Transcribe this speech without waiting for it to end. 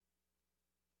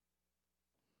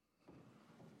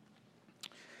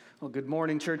Well, good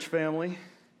morning, church family.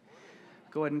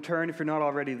 Go ahead and turn, if you're not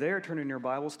already there, turn in your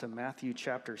Bibles to Matthew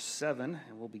chapter 7,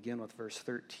 and we'll begin with verse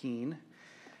 13.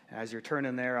 As you're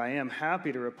turning there, I am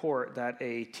happy to report that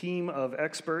a team of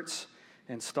experts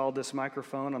installed this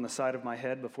microphone on the side of my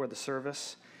head before the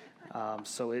service.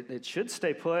 So it should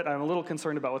stay put. I'm a little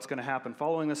concerned about what's going to happen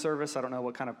following the service. I don't know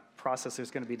what kind of process there's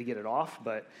going to be to get it off,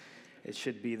 but it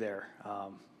should be there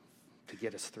to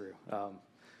get us through.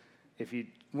 If you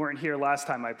weren't here last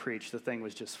time I preached, the thing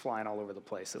was just flying all over the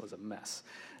place. It was a mess.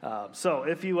 So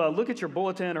if you look at your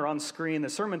bulletin or on screen, the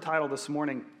sermon title this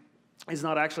morning is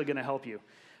not actually going to help you.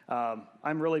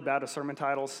 I'm really bad at sermon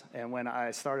titles, and when I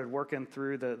started working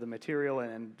through the material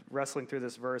and wrestling through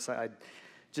this verse, I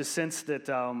just sensed that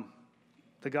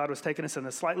God was taking us in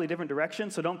a slightly different direction,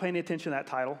 so don't pay any attention to that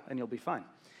title, and you'll be fine.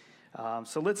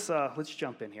 So let's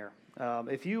jump in here.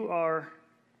 If you're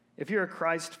a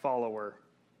Christ follower,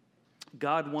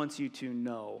 God wants you to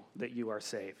know that you are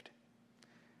saved.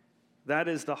 That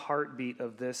is the heartbeat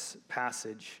of this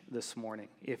passage this morning.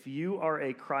 If you are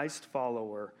a Christ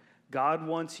follower, God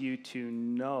wants you to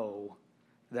know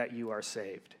that you are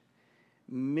saved.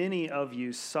 Many of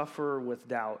you suffer with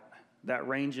doubt that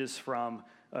ranges from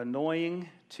annoying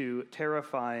to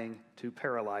terrifying to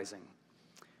paralyzing.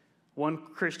 One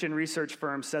Christian research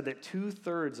firm said that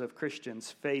 2/3 of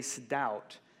Christians face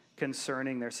doubt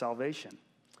concerning their salvation.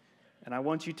 And I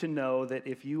want you to know that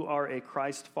if you are a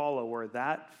Christ follower,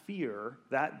 that fear,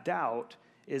 that doubt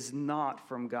is not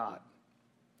from God.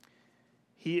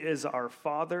 He is our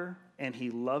Father, and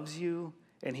He loves you,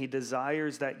 and He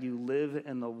desires that you live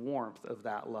in the warmth of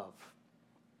that love.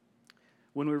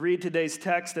 When we read today's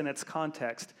text and its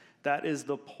context, that is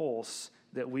the pulse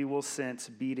that we will sense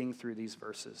beating through these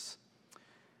verses.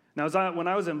 Now, when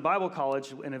I was in Bible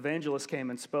college, an evangelist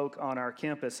came and spoke on our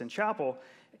campus in chapel,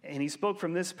 and he spoke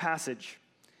from this passage,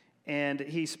 and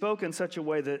he spoke in such a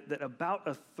way that about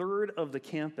 1/3 of the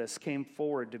campus came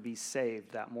forward to be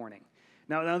saved that morning.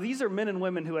 Now these are men and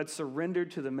women who had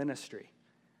surrendered to the ministry.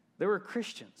 They were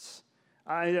Christians.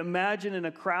 I imagine in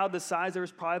a crowd the size, there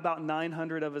was probably about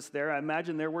 900 of us there. I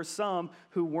imagine there were some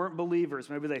who weren't believers.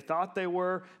 Maybe they thought they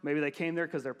were. Maybe they came there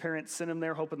because their parents sent them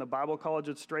there, hoping the Bible college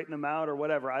would straighten them out or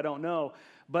whatever. I don't know.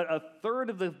 But 1/3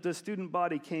 of the student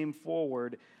body came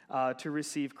forward to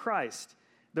receive Christ.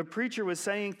 The preacher was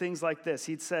saying things like this.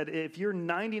 He'd said, if you're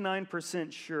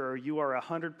 99% sure, you are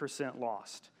 100%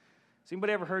 lost. Has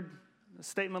anybody ever heard a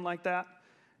statement like that?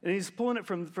 And he's pulling it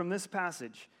from this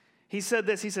passage. He said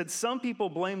this, he said, some people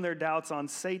blame their doubts on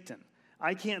Satan.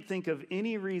 I can't think of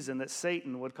any reason that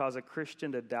Satan would cause a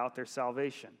Christian to doubt their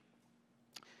salvation.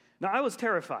 Now, I was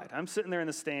terrified. I'm sitting there in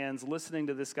the stands listening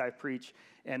to this guy preach,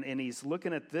 and he's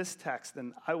looking at this text,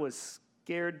 and I was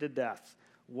scared to death.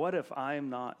 What if I'm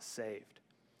not saved?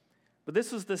 But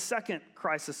this was the second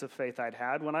crisis of faith I'd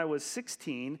had. When I was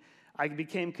 16, I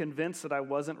became convinced that I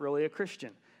wasn't really a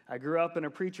Christian. I grew up in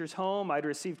a preacher's home. I'd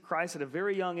received Christ at a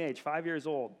very young age, 5 years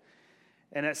old.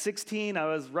 And at 16, I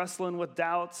was wrestling with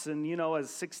doubts. And, as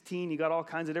 16, you got all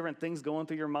kinds of different things going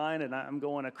through your mind. And I'm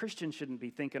going, a Christian shouldn't be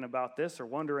thinking about this or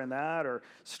wondering that or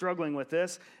struggling with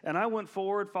this. And I went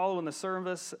forward following the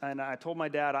service, and I told my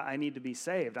dad, I need to be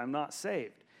saved. I'm not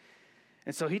saved.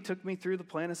 And so he took me through the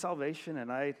plan of salvation,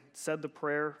 and I said the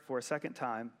prayer for a second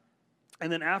time. And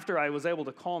then after I was able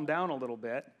to calm down a little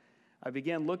bit, I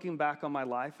began looking back on my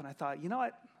life, and I thought, you know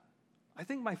what? I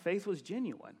think my faith was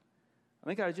genuine. I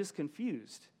think I was just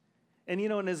confused. And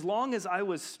as long as I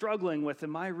was struggling with,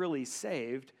 am I really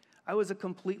saved, I was a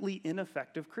completely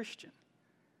ineffective Christian.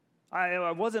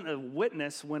 I wasn't a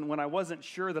witness when I wasn't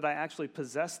sure that I actually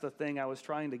possessed the thing I was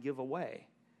trying to give away.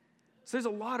 So there's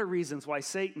a lot of reasons why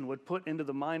Satan would put into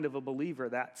the mind of a believer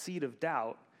that seed of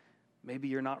doubt, maybe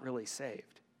you're not really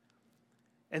saved.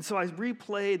 And so I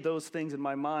replayed those things in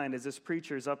my mind as this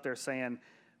preacher is up there saying,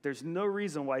 there's no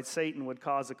reason why Satan would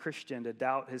cause a Christian to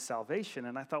doubt his salvation.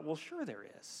 And I thought, well, sure there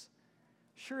is.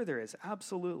 Sure there is,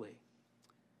 absolutely.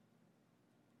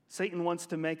 Satan wants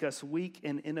to make us weak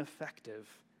and ineffective,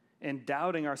 and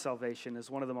doubting our salvation is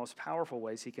one of the most powerful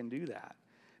ways he can do that.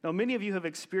 Now, many of you have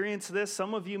experienced this.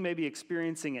 Some of you may be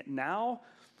experiencing it now,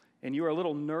 and you were a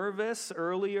little nervous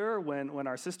earlier when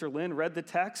our sister Lynn read the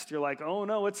text. You're like, oh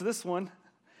no, it's this one,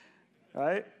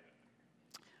 right?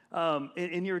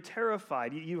 And you're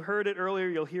terrified. You heard it earlier.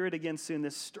 You'll hear it again soon.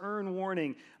 This stern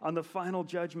warning on the final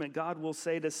judgment. God will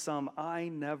say to some, I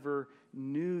never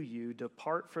knew you.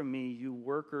 Depart from me, you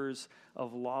workers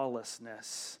of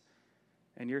lawlessness.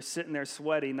 And you're sitting there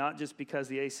sweaty, not just because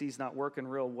the AC's not working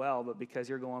real well, but because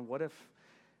you're going, what if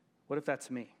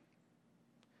that's me?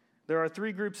 There are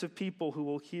three groups of people who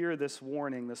will hear this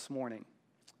warning this morning.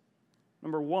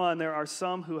 Number one, there are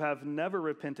some who have never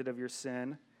repented of your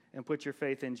sin and put your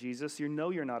faith in Jesus. You know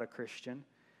you're not a Christian.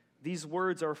 These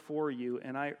words are for you,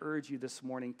 and I urge you this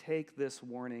morning, take this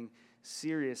warning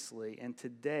seriously, and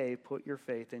today put your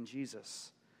faith in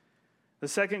Jesus. The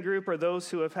second group are those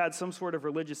who have had some sort of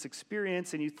religious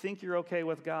experience and you think you're okay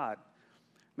with God.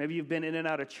 Maybe you've been in and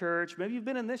out of church. Maybe you've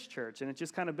been in this church and it's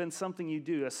just kind of been something you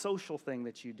do, a social thing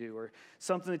that you do, or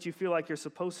something that you feel like you're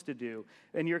supposed to do.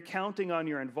 And you're counting on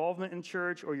your involvement in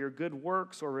church or your good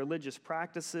works or religious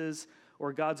practices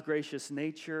or God's gracious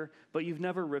nature, but you've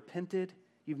never repented.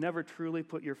 You've never truly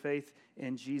put your faith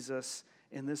in Jesus,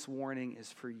 and this warning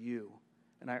is for you.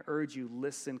 And I urge you,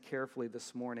 listen carefully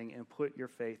this morning and put your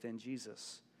faith in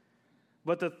Jesus.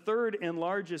 But the third and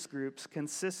largest group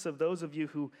consists of those of you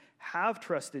who have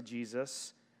trusted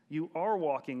Jesus, you are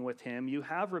walking with him, you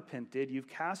have repented, you've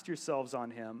cast yourselves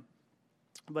on him,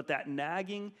 but that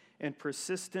nagging and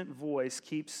persistent voice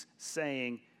keeps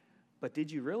saying, but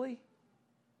did you really?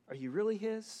 Are you really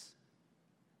his?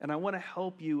 And I want to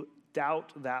help you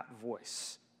doubt that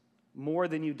voice more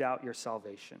than you doubt your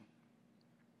salvation.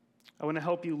 I want to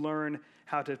help you learn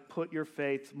how to put your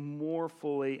faith more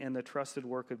fully in the trusted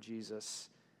work of Jesus.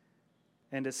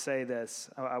 And to say this,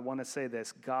 I want to say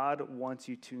this, God wants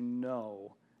you to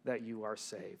know that you are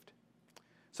saved.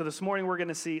 So this morning we're going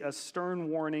to see a stern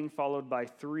warning followed by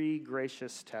 3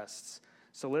 gracious tests.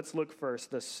 So let's look first,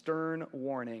 the stern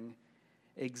warning,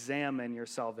 examine your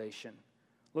salvation.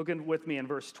 Look with me in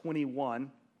verse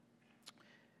 21.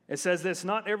 It says this,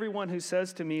 not everyone who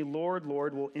says to me, Lord,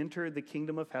 Lord, will enter the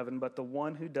kingdom of heaven, but the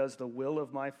one who does the will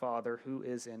of my Father who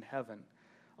is in heaven.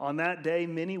 On that day,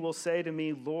 many will say to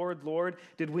me, Lord, Lord,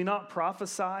 did we not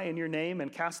prophesy in your name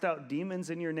and cast out demons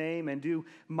in your name and do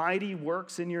mighty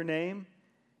works in your name?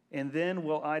 And then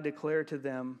will I declare to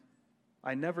them,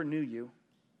 I never knew you.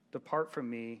 Depart from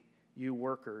me, you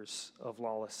workers of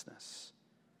lawlessness.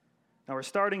 Now we're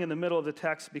starting in the middle of the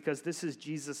text because this is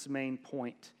Jesus' main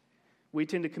point. We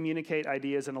tend to communicate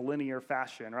ideas in a linear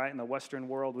fashion, right? In the Western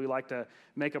world, we like to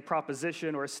make a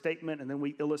proposition or a statement, and then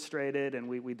we illustrate it, and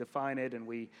we define it, and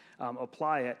we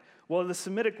apply it. Well, the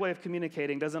Semitic way of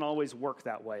communicating doesn't always work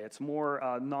that way. It's more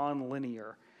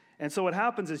non-linear. And so what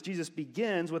happens is Jesus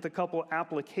begins with a couple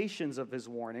applications of his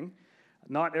warning.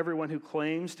 Not everyone who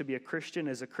claims to be a Christian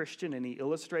is a Christian, and he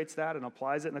illustrates that and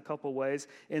applies it in a couple ways.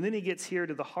 And then he gets here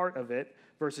to the heart of it,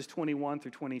 verses 21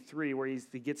 through 23, where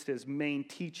he gets to his main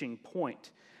teaching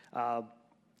point,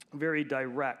 very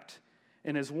direct.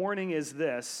 And his warning is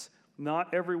this,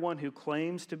 not everyone who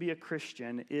claims to be a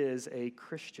Christian is a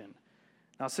Christian.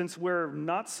 Now, since we're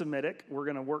not Semitic, we're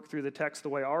going to work through the text the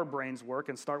way our brains work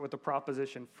and start with the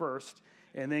proposition first,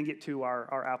 and then get to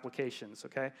our applications,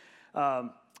 okay?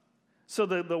 So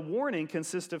the warning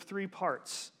consists of 3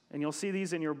 parts, and you'll see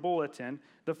these in your bulletin.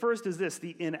 The first is this,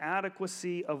 the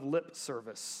inadequacy of lip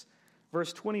service.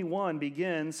 Verse 21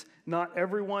 begins, not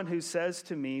everyone who says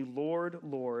to me, Lord,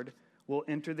 Lord, will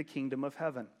enter the kingdom of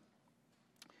heaven.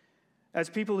 As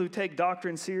people who take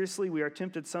doctrine seriously, we are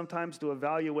tempted sometimes to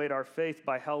evaluate our faith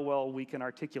by how well we can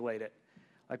articulate it.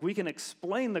 Like we can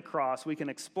explain the cross, we can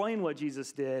explain what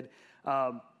Jesus did,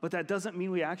 but that doesn't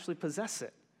mean we actually possess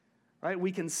it. Right?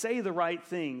 We can say the right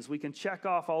things. We can check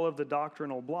off all of the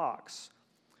doctrinal blocks.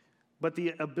 But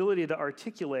the ability to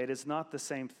articulate is not the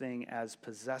same thing as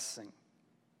possessing.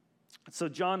 So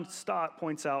John Stott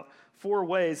points out 4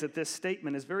 ways that this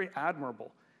statement is very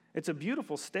admirable. It's a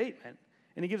beautiful statement,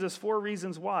 and he gives us 4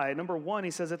 reasons why. Number 1,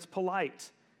 he says it's polite.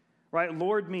 Right?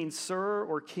 Lord means sir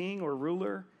or king or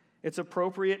ruler. It's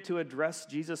appropriate to address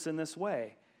Jesus in this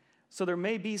way. So there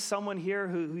may be someone here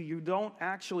who you don't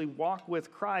actually walk with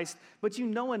Christ, but you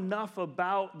know enough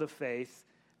about the faith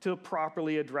to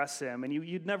properly address him. And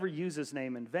you'd never use his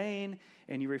name in vain,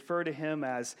 and you refer to him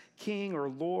as king or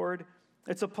Lord.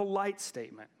 It's a polite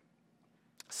statement.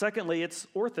 Secondly, it's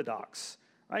orthodox.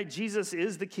 Right? Jesus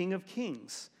is the King of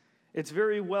Kings. It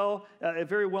very well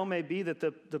may be that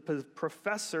the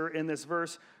professor in this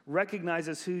verse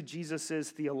recognizes who Jesus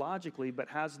is theologically, but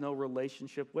has no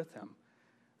relationship with him.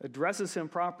 Addresses him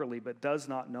properly, but does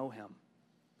not know him.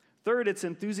 Third, it's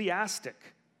enthusiastic.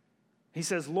 He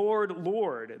says, Lord,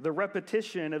 Lord. The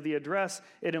repetition of the address,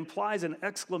 it implies an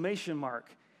exclamation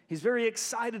mark. He's very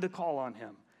excited to call on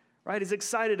him, right? He's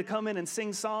excited to come in and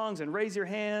sing songs and raise your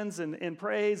hands and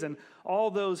praise and all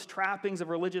those trappings of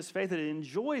religious faith. It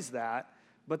enjoys that,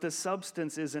 but the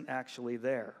substance isn't actually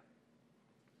there.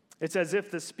 It's as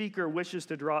if the speaker wishes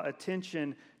to draw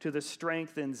attention to the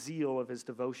strength and zeal of his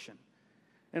devotion.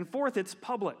 And fourth, it's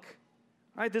public.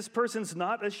 Right? This person's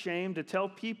not ashamed to tell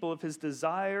people of his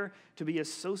desire to be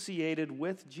associated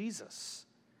with Jesus.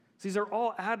 These are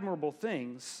all admirable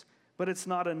things, but it's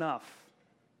not enough.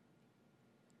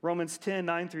 Romans 10,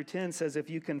 9 through 10 says,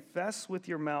 if you confess with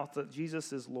your mouth that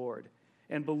Jesus is Lord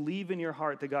and believe in your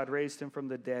heart that God raised him from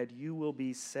the dead, you will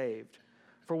be saved.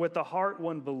 For with the heart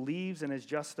one believes and is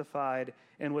justified,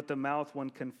 and with the mouth one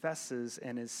confesses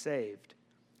and is saved.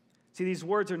 See, these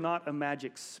words are not a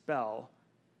magic spell.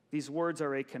 These words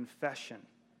are a confession.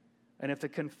 And if the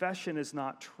confession is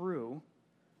not true,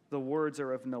 the words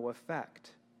are of no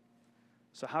effect.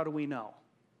 So how do we know?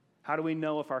 How do we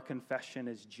know if our confession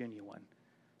is genuine?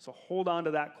 So hold on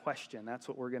to that question. That's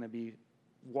what we're going to be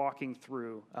walking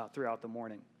through throughout the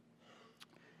morning.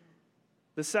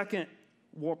 The second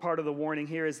part of the warning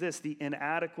here is this, the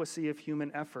inadequacy of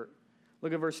human effort.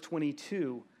 Look at verse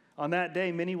 22. On that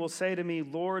day, many will say to me,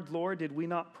 Lord, Lord, did we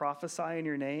not prophesy in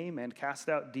your name and cast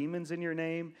out demons in your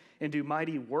name and do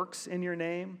mighty works in your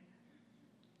name?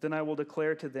 Then I will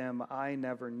declare to them, I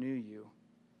never knew you.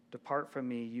 Depart from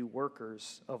me, you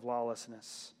workers of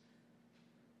lawlessness.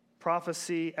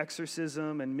 Prophecy,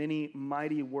 exorcism, and many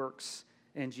mighty works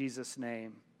in Jesus'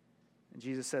 name. And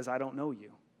Jesus says, I don't know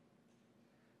you.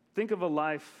 Think of a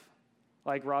life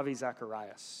like Ravi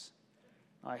Zacharias.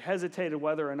 I hesitated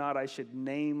whether or not I should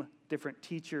name different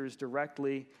teachers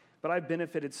directly, but I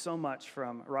benefited so much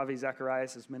from Ravi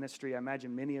Zacharias' ministry. I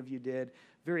imagine many of you did.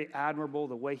 Very admirable,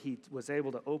 the way he was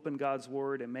able to open God's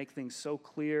word and make things so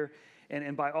clear,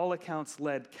 and by all accounts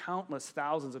led countless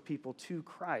thousands of people to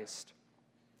Christ.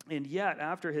 And yet,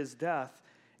 after his death,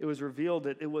 it was revealed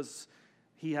that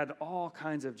he had all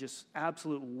kinds of just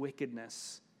absolute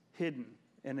wickedness hidden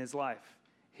in his life,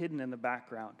 hidden in the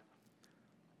background.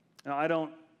 Now, I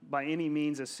don't by any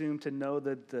means assume to know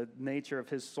the nature of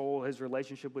his soul, his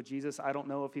relationship with Jesus. I don't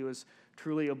know if he was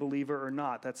truly a believer or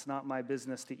not. That's not my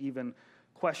business to even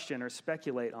question or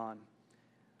speculate on.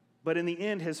 But in the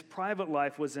end, his private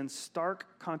life was in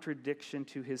stark contradiction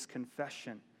to his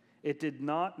confession. It did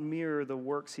not mirror the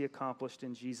works he accomplished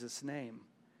in Jesus' name.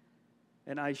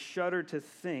 And I shudder to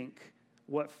think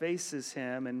what faces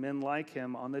him and men like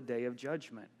him on the day of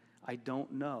judgment. I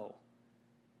don't know.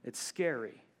 It's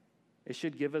scary. It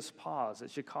should give us pause. It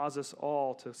should cause us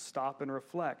all to stop and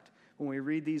reflect when we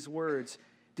read these words.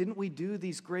 Didn't we do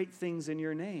these great things in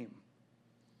your name?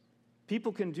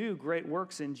 People can do great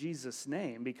works in Jesus'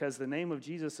 name because the name of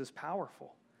Jesus is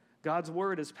powerful. God's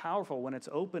word is powerful when it's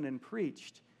open and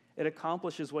preached. It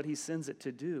accomplishes what he sends it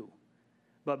to do.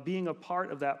 But being a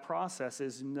part of that process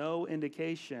is no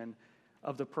indication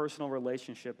of the personal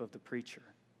relationship of the preacher.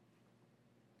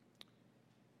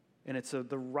 And it's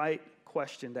the right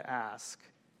question to ask.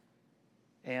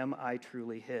 Am I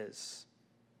truly his?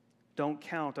 Don't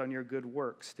count on your good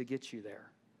works to get you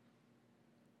there.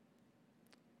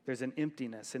 There's an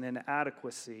emptiness, an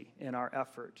inadequacy in our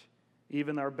effort,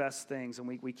 even our best things, and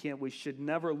we should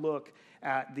never look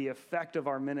at the effect of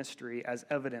our ministry as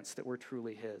evidence that we're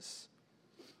truly his.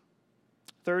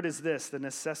 Third is this, the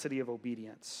necessity of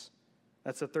obedience.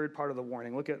 That's the third part of the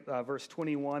warning. Look at verse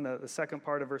 21, the second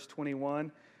part of verse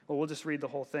 21. Well, we'll just read the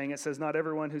whole thing. It says, not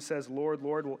everyone who says, Lord,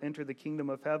 Lord, will enter the kingdom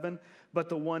of heaven, but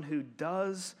the one who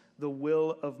does the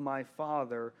will of my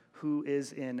Father who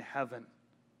is in heaven.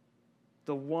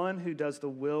 The one who does the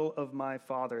will of my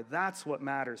Father. That's what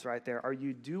matters right there. Are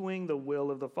you doing the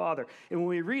will of the Father? And when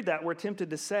we read that, we're tempted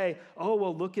to say, oh,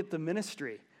 well, look at the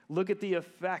ministry. Look at the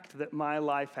effect that my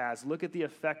life has. Look at the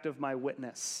effect of my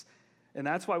witness. And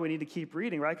that's why we need to keep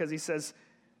reading, right? Because he says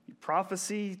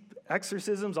prophecy,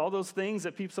 exorcisms, all those things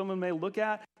that someone may look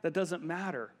at, that doesn't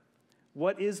matter.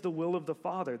 What is the will of the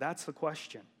Father? That's the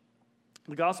question.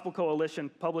 The Gospel Coalition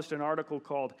published an article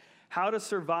called How to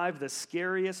Survive the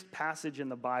Scariest Passage in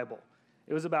the Bible.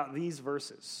 It was about these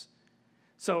verses.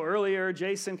 So earlier,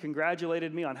 Jason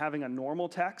congratulated me on having a normal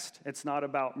text. It's not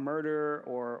about murder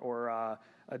or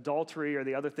adultery or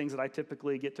the other things that I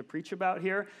typically get to preach about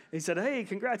here. He said, hey,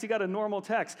 congrats, you got a normal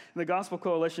text. And the Gospel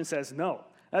Coalition says, no,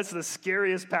 that's the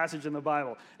scariest passage in the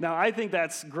Bible. Now, I think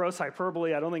that's gross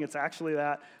hyperbole. I don't think it's actually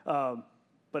that,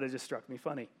 but it just struck me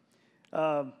funny.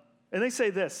 And they say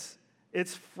this,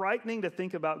 it's frightening to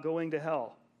think about going to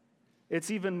hell.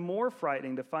 It's even more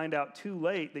frightening to find out too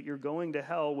late that you're going to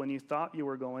hell when you thought you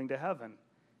were going to heaven.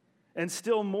 And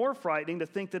still more frightening to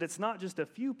think that it's not just a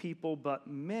few people, but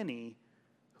many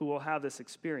who will have this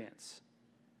experience.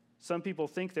 Some people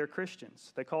think they're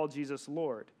Christians. They call Jesus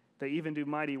Lord. They even do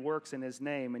mighty works in his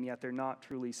name, and yet they're not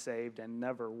truly saved and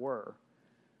never were.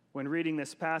 When reading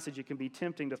this passage, it can be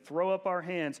tempting to throw up our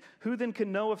hands. Who then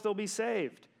can know if they'll be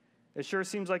saved? It sure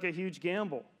seems like a huge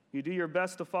gamble. You do your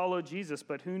best to follow Jesus,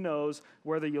 but who knows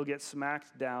whether you'll get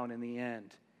smacked down in the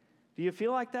end. Do you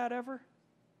feel like that ever?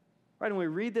 Right, when we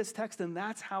read this text, and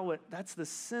that's the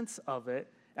sense of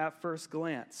it at first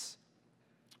glance.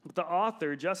 But the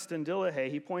author, Justin Dillahay,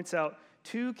 he points out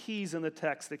two keys in the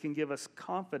text that can give us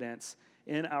confidence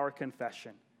in our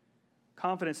confession.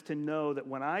 Confidence to know that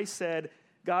when I said,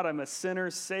 God, I'm a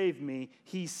sinner, save me,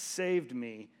 he saved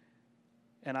me,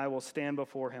 and I will stand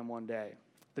before him one day.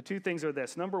 The two things are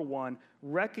this. Number one,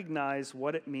 recognize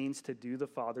what it means to do the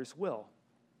Father's will.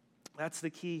 That's the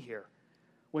key here.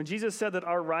 When Jesus said that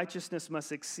our righteousness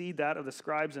must exceed that of the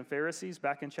scribes and Pharisees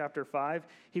back in chapter 5,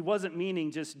 he wasn't meaning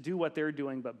just do what they're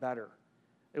doing but better.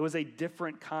 It was a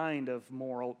different kind of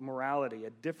morality, a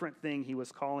different thing he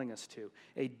was calling us to,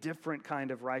 a different kind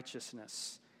of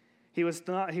righteousness. He was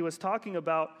talking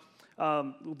about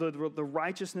the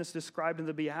righteousness described in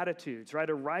the Beatitudes, right?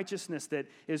 A righteousness that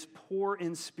is poor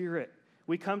in spirit.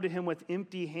 We come to him with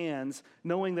empty hands,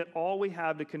 knowing that all we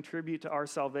have to contribute to our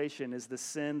salvation is the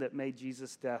sin that made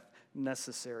Jesus' death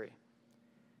necessary.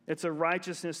 It's a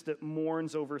righteousness that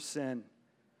mourns over sin.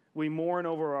 We mourn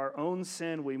over our own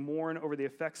sin. We mourn over the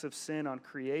effects of sin on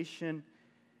creation.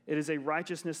 It is a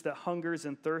righteousness that hungers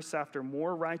and thirsts after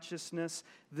more righteousness.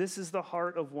 This is the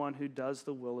heart of one who does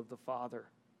the will of the Father.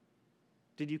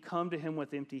 Did you come to him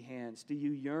with empty hands? Do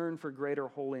you yearn for greater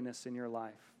holiness in your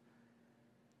life?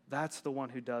 That's the one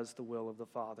who does the will of the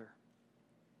Father.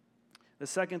 The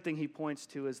second thing he points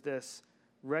to is this: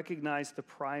 recognize the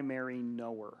primary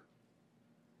knower.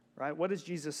 Right? What does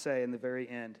Jesus say in the very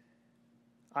end?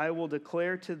 I will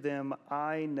declare to them,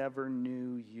 I never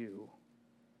knew you.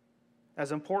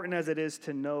 As important as it is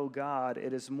to know God,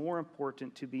 it is more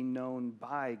important to be known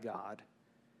by God.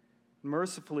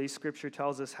 Mercifully, Scripture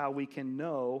tells us how we can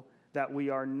know that we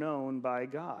are known by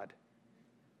God.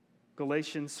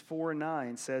 Galatians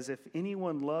 4:9 says, if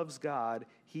anyone loves God,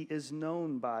 he is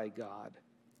known by God.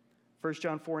 1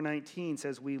 John 4:19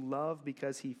 says, we love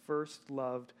because he first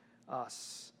loved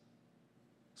us.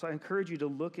 So I encourage you to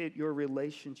look at your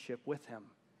relationship with him.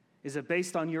 Is it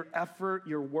based on your effort,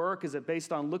 your work? Is it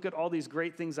based on, look at all these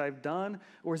great things I've done?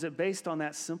 Or is it based on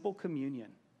that simple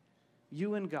communion?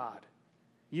 You and God.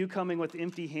 You coming with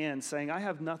empty hands saying, I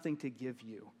have nothing to give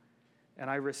you, and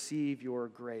I receive your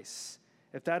grace.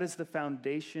 If that is the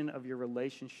foundation of your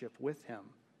relationship with him,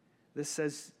 this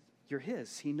says you're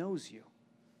his. He knows you.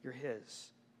 You're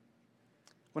his.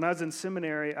 When I was in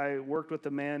seminary, I worked with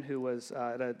a man who was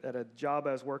at a job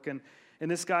I was working,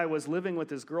 and this guy was living with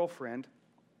his girlfriend.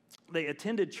 They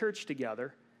attended church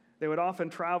together. They would often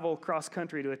travel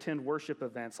cross-country to attend worship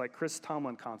events like Chris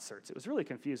Tomlin concerts. It was really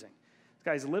confusing. This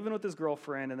guy's living with his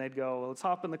girlfriend, and they'd go, well, let's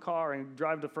hop in the car and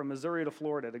drive from Missouri to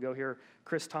Florida to go hear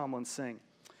Chris Tomlin sing.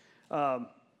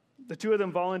 The two of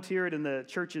them volunteered in the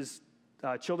church's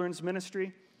children's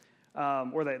ministry,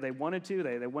 or they wanted to.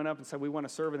 They went up and said, we want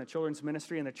to serve in the children's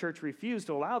ministry, and the church refused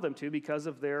to allow them to because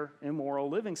of their immoral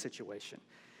living situation.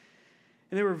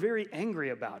 And they were very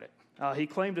angry about it. He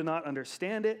claimed to not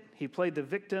understand it. He played the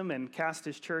victim and cast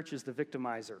his church as the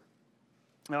victimizer.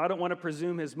 Now, I don't want to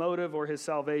presume his motive or his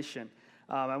salvation.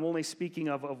 I'm only speaking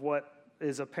of what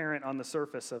is apparent on the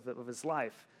surface of his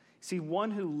life. See,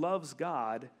 one who loves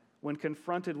God, when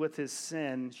confronted with his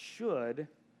sin, should,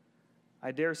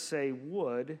 I dare say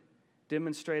would,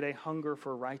 demonstrate a hunger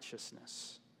for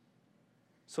righteousness.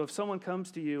 So if someone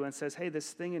comes to you and says, hey,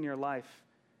 this thing in your life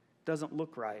doesn't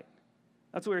look right,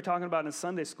 that's what we were talking about in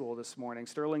Sunday school this morning.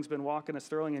 Sterling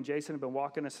and Jason have been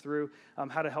walking us through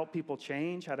how to help people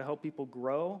change, how to help people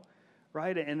grow,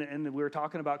 right? And we were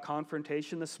talking about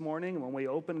confrontation this morning. When we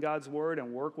open God's word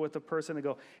and work with a person and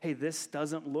go, hey, this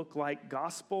doesn't look like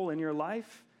gospel in your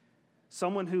life,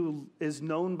 someone who is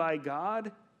known by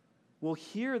God will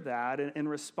hear that and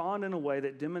respond in a way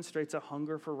that demonstrates a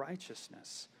hunger for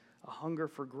righteousness, a hunger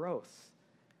for growth.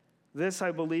 This,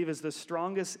 I believe, is the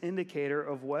strongest indicator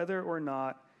of whether or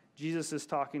not Jesus is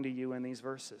talking to you in these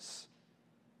verses.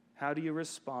 How do you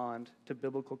respond to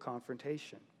biblical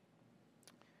confrontation?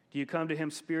 Do you come to him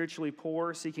spiritually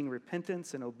poor, seeking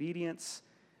repentance and obedience,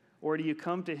 or do you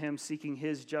come to him seeking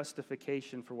his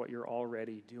justification for what you're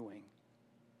already doing?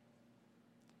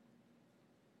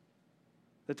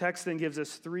 The text then gives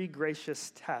us three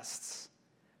gracious tests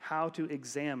how to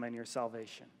examine your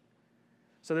salvation.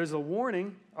 So there's a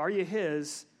warning, are you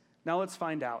his? Now let's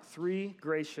find out. Three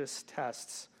gracious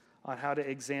tests on how to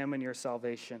examine your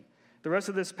salvation. The rest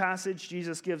of this passage,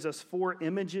 Jesus gives us four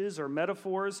images or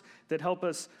metaphors that help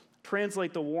us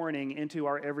translate the warning into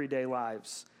our everyday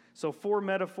lives. So four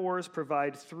metaphors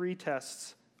provide three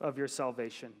tests of your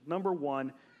salvation. Number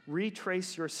one,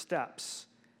 retrace your steps.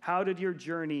 How did your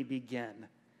journey begin?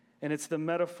 And it's the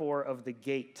metaphor of the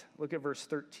gate. Look at verse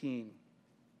 13.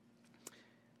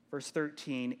 Verse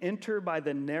 13, enter by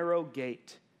the narrow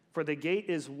gate, for the gate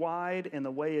is wide and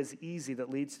the way is easy that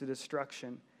leads to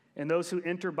destruction, and those who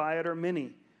enter by it are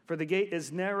many. For the gate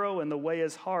is narrow and the way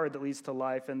is hard that leads to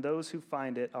life, and those who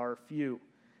find it are few.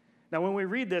 Now, when we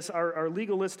read this, our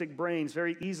legalistic brains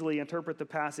very easily interpret the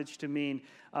passage to mean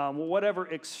whatever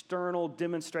external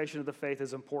demonstration of the faith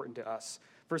is important to us.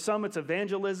 For some, it's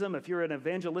evangelism. If you're an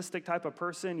evangelistic type of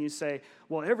person, you say,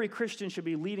 well, every Christian should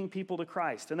be leading people to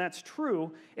Christ. And that's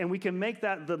true, and we can make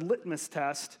that the litmus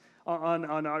test on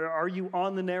are you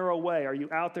on the narrow way? Are you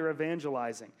out there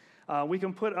evangelizing? We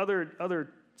can put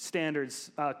other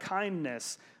standards,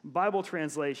 kindness, Bible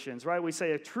translations, right? We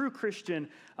say a true Christian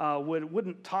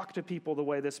wouldn't talk to people the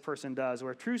way this person does,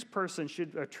 or a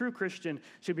true Christian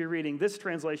should be reading this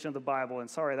translation of the Bible. And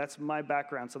sorry, that's my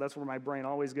background, so that's where my brain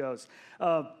always goes.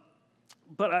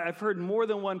 But I've heard more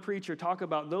than one preacher talk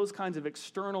about those kinds of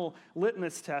external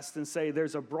litmus tests and say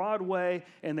there's a broad way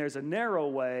and there's a narrow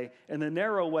way, and the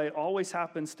narrow way always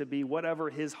happens to be whatever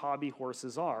his hobby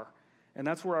horses are. And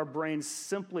that's where our brains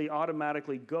simply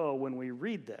automatically go when we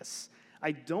read this.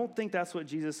 I don't think that's what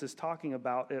Jesus is talking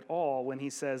about at all when he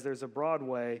says there's a broad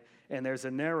way and there's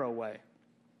a narrow way.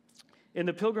 In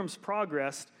the Pilgrim's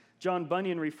Progress, John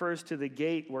Bunyan refers to the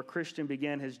gate where Christian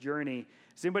began his journey.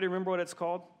 Does anybody remember what it's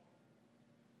called?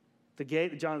 The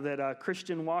gate that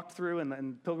Christian walked through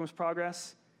in Pilgrim's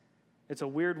Progress? It's a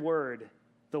weird word,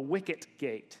 the wicket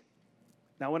gate.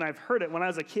 Now, when I've heard it, when I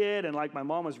was a kid and like my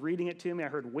mom was reading it to me, I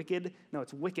heard wicked. No,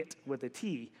 it's wicket with a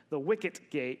T, the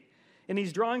wicket gate. And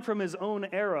he's drawing from his own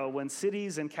era when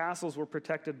cities and castles were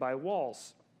protected by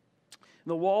walls.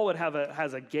 The wall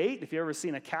has a gate. If you've ever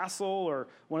seen a castle or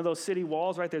one of those city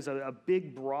walls, right, there's a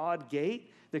big, broad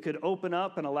gate that could open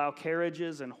up and allow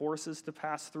carriages and horses to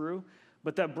pass through.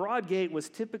 But that broad gate was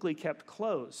typically kept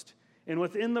closed. And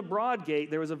within the broad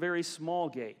gate, there was a very small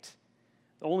gate.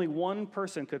 Only one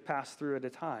person could pass through at a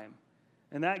time.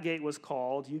 And that gate was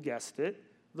called, you guessed it,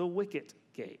 the wicket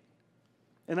gate.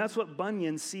 And that's what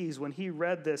Bunyan sees when he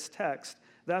read this text.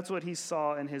 That's what he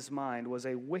saw in his mind, was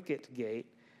a wicket gate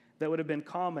that would have been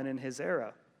common in his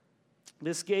era.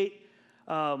 This gate,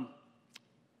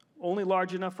 only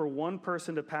large enough for one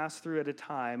person to pass through at a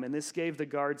time, and this gave the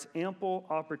guards ample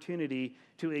opportunity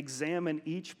to examine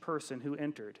each person who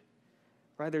entered.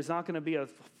 Right? There's not going to be a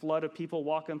flood of people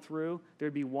walking through.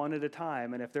 There'd be one at a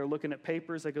time. And if they're looking at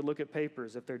papers, they could look at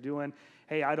papers. If they're doing,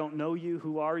 hey, I don't know you,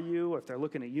 who are you? Or if they're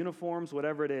looking at uniforms,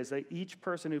 whatever it is, each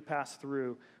person who passed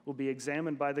through will be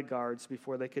examined by the guards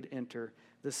before they could enter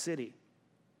the city.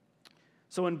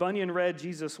 So when Bunyan read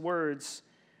Jesus' words,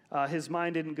 his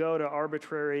mind didn't go to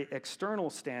arbitrary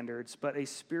external standards, but a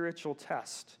spiritual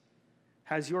test.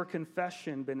 Has your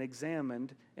confession been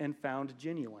examined and found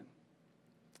genuine?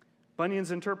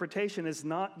 Bunyan's interpretation is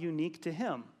not unique to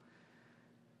him.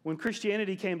 When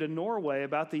Christianity came to Norway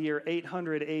about the year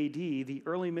 800 AD, the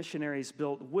early missionaries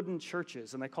built wooden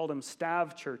churches, and they called them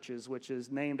stav churches, which is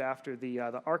named after the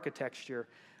architecture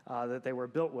that they were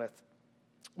built with.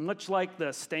 Much like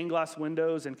the stained glass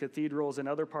windows in cathedrals in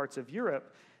other parts of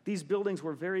Europe, these buildings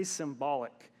were very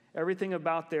symbolic. Everything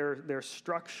about their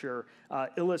structure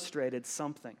illustrated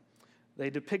something. They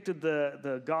depicted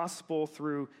the gospel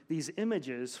through these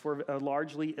images for a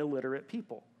largely illiterate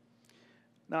people.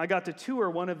 Now, I got to tour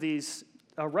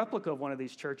a replica of one of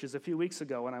these churches a few weeks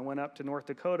ago when I went up to North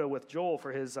Dakota with Joel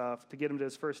for to get him to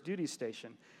his first duty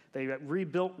station. They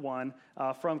rebuilt one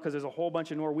because there's a whole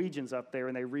bunch of Norwegians up there,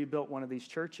 and they rebuilt one of these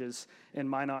churches in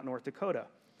Minot, North Dakota.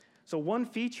 So one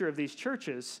feature of these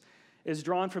churches is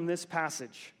drawn from this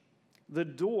passage. The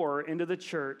door into the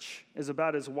church is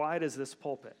about as wide as this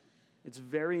pulpit. It's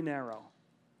very narrow.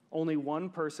 Only one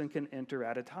person can enter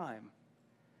at a time.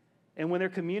 And when they're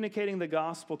communicating the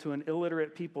gospel to an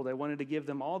illiterate people, they wanted to give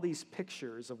them all these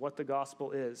pictures of what the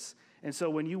gospel is. And so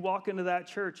when you walk into that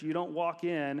church, you don't walk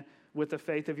in with the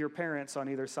faith of your parents on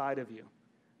either side of you.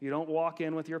 You don't walk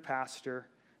in with your pastor.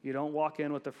 You don't walk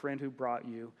in with the friend who brought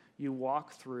you. You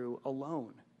walk through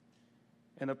alone.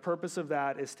 And the purpose of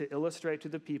that is to illustrate to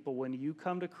the people when you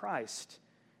come to Christ,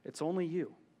 it's only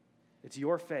you. It's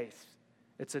your faith.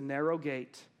 It's a narrow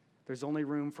gate. There's only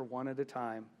room for one at a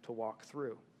time to walk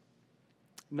through.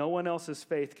 No one else's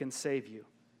faith can save you.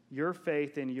 Your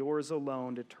faith in yours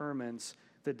alone determines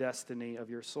the destiny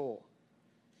of your soul.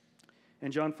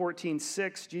 In John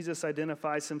 14:6, Jesus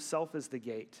identifies himself as the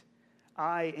gate.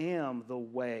 I am the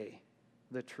way,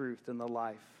 the truth, and the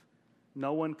life.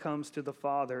 No one comes to the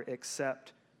Father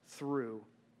except through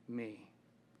me.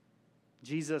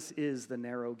 Jesus is the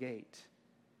narrow gate.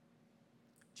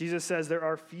 Jesus says there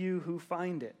are few who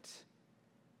find it.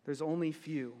 There's only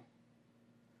few.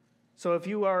 So if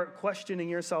you are questioning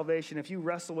your salvation, if you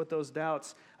wrestle with those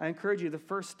doubts, I encourage you, the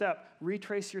first step,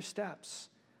 retrace your steps.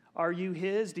 Are you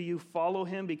his? Do you follow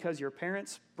him because your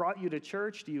parents brought you to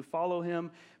church? Do you follow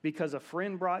him because a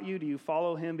friend brought you? Do you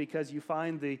follow him because you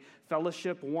find the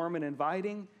fellowship warm and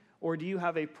inviting? Or do you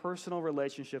have a personal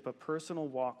relationship, a personal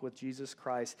walk with Jesus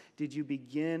Christ? Did you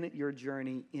begin your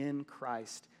journey in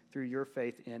Christ through your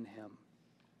faith in him?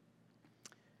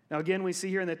 Now again, we see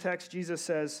here in the text, Jesus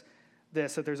says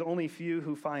this, that there's only few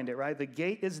who find it, right? The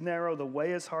gate is narrow, the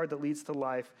way is hard that leads to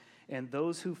life, and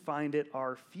those who find it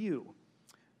are few.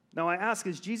 Now I ask,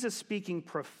 is Jesus speaking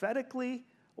prophetically,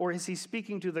 or is he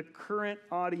speaking to the current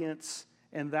audience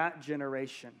and that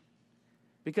generation?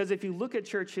 Because if you look at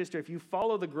church history, if you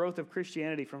follow the growth of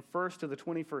Christianity from 1st to the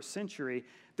 21st century,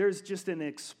 there's just an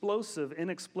explosive,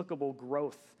 inexplicable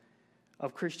growth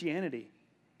of Christianity.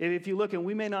 If you look, and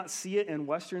we may not see it in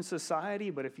Western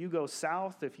society, but if you go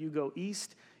south, if you go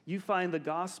east, you find the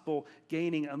gospel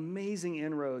gaining amazing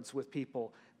inroads with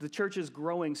people. The church is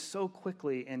growing so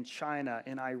quickly in China,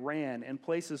 in Iran, in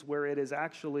places where it is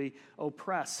actually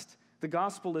oppressed. The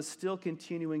gospel is still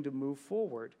continuing to move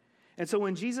forward. And so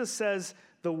when Jesus says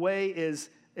the way is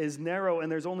narrow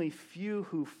and there's only few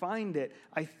who find it,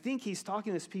 I think he's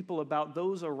talking to his people about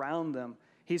those around them.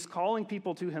 He's calling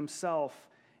people to himself.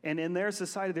 And in their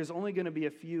society, there's only going to be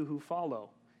a few who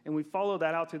follow. And we follow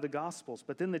that out through the Gospels.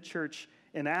 But then the church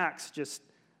in Acts just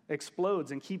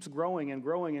explodes and keeps growing and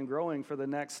growing and growing for the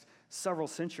next several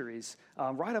centuries.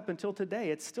 Right up until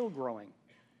today, it's still growing.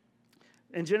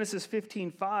 In Genesis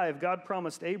 15:5, God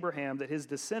promised Abraham that his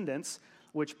descendants,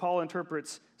 which Paul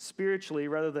interprets spiritually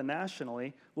rather than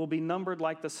nationally, will be numbered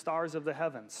like the stars of the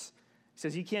heavens. He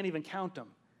says you can't even count them.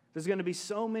 There's going to be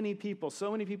so many people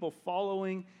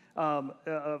following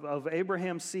of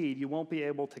Abraham's seed, you won't be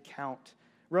able to count.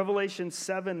 Revelation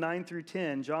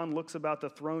 7:9-10, John looks about the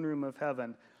throne room of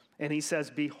heaven, and he says,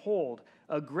 "Behold,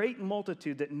 a great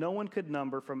multitude that no one could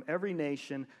number from every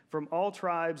nation, from all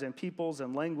tribes and peoples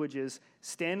and languages,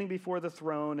 standing before the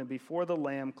throne and before the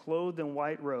Lamb, clothed in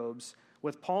white robes,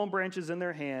 with palm branches in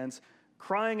their hands,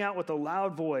 crying out with a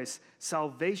loud voice,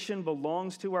 'Salvation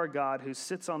belongs to our God who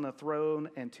sits on the throne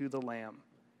and to the Lamb.'"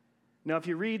 Now, if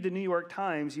you read the New York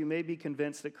Times, you may be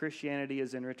convinced that Christianity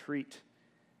is in retreat.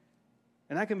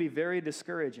 And that can be very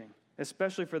discouraging,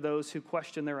 especially for those who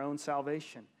question their own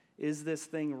salvation. Is this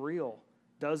thing real?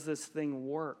 Does this thing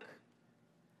work?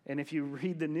 And if you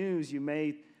read the news,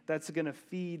 that's going to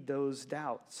feed those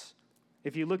doubts.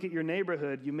 If you look at your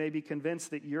neighborhood, you may be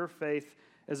convinced that your faith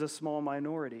is a small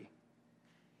minority.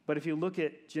 But if you look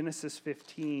at Genesis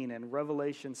 15 and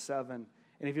Revelation 7,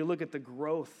 and if you look at the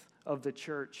growth of the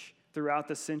church throughout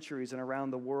the centuries and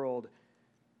around the world,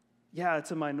 yeah,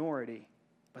 it's a minority,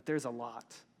 but there's a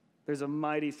lot. There's a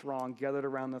mighty throng gathered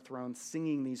around the throne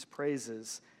singing these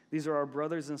praises. These are our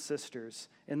brothers and sisters,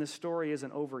 and the story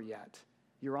isn't over yet.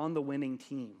 You're on the winning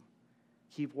team.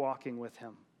 Keep walking with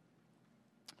him.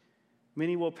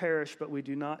 Many will perish, but we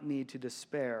do not need to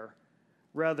despair.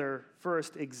 Rather,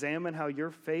 first, examine how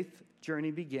your faith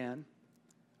journey began.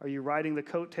 Are you riding the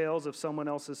coattails of someone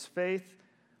else's faith,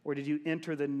 or did you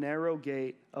enter the narrow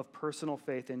gate of personal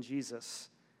faith in Jesus?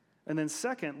 And then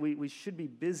second, we should be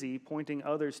busy pointing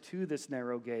others to this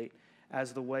narrow gate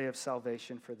as the way of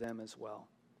salvation for them as well.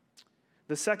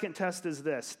 The second test is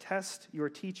this: test your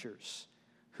teachers.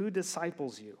 Who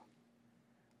disciples you?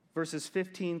 Verses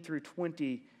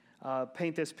 15-20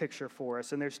 paint this picture for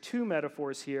us. And there's two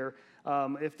metaphors here.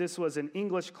 If this was an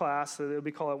English class,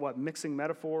 we call it what? Mixing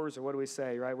metaphors, or what do we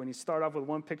say, right? When you start off with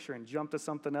one picture and jump to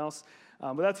something else.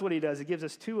 But that's what he does. He gives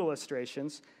us two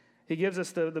illustrations. He gives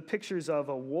us the pictures of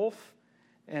a wolf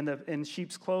in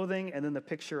sheep's clothing, and then the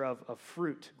picture of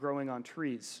fruit growing on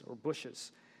trees or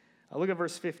bushes. Look at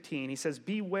verse 15. He says,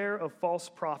 "Beware of false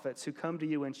prophets who come to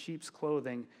you in sheep's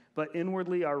clothing, but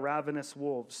inwardly are ravenous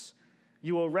wolves.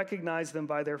 You will recognize them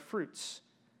by their fruits.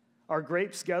 Are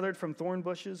grapes gathered from thorn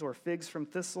bushes or figs from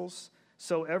thistles?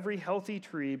 So every healthy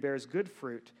tree bears good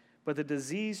fruit, but the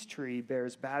diseased tree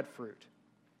bears bad fruit.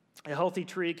 A healthy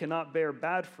tree cannot bear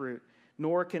bad fruit,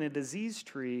 nor can a diseased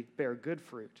tree bear good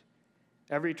fruit.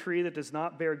 Every tree that does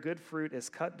not bear good fruit is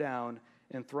cut down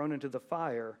and thrown into the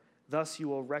fire. Thus you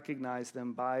will recognize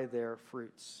them by their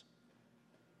fruits."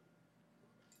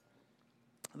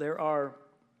 There are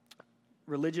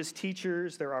religious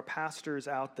teachers, there are pastors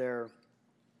out there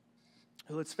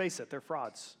who, let's face it, they're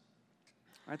frauds.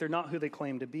 Right? They're not who they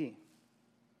claim to be.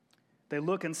 They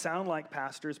look and sound like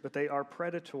pastors, but they are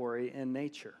predatory in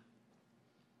nature.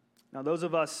 Now, those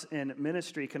of us in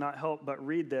ministry cannot help but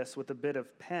read this with a bit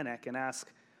of panic and ask,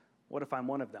 what if I'm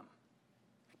one of them?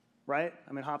 Right?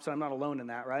 I mean, Hobson, I'm not alone in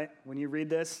that, right? When you read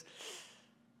this,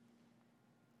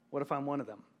 what if I'm one of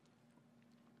them?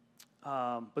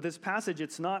 But this passage,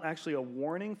 it's not actually a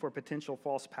warning for potential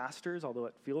false pastors, although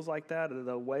it feels like that.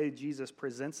 The way Jesus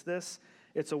presents this,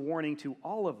 it's a warning to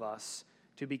all of us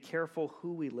to be careful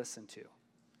who we listen to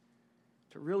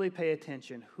really pay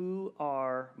attention. Who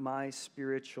are my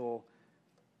spiritual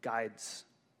guides?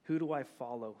 Who do I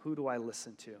follow? Who do I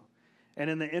listen to? And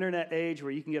in the internet age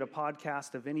where you can get a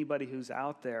podcast of anybody who's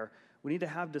out there, we need to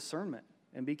have discernment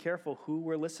and be careful who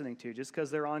we're listening to. Just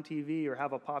because they're on TV or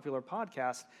have a popular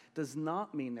podcast does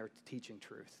not mean they're teaching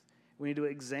truth. We need to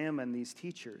examine these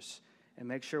teachers and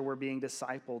make sure we're being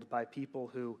discipled by people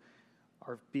who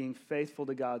are being faithful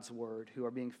to God's word, who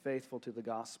are being faithful to the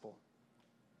gospel.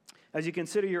 As you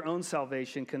consider your own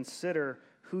salvation, consider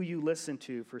who you listen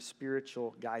to for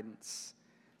spiritual guidance.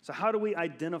 So how do we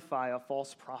identify a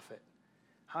false prophet?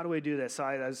 How do we do this? So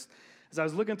as I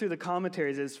was looking through the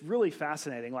commentaries, it's really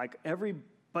fascinating. Like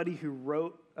everybody who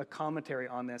wrote a commentary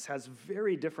on this has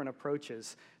very different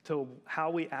approaches to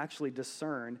how we actually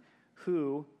discern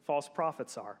who false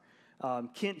prophets are.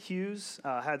 Kent Hughes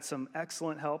had some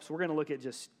excellent helps. We're going to look at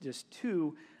just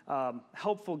two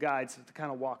helpful guides to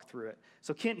kind of walk through it.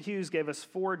 So Kent Hughes gave us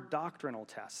 4 doctrinal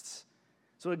tests.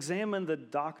 So examine the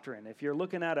doctrine. If you're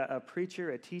looking at a preacher,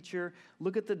 a teacher,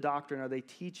 look at the doctrine. Are they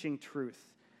teaching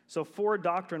truth? So 4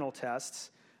 doctrinal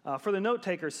tests. For the note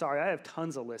takers, sorry, I have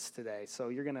tons of lists today, so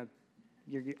your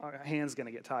hand's going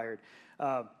to get tired.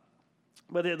 But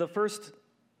the first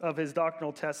of his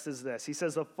doctrinal tests is this. He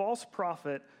says, a false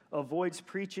prophet avoids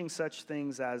preaching such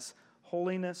things as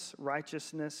holiness,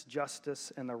 righteousness,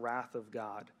 justice, and the wrath of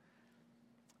God.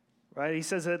 Right? He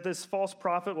says that this false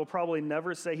prophet will probably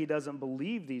never say he doesn't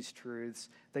believe these truths.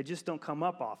 They just don't come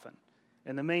up often.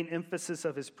 And the main emphasis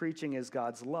of his preaching is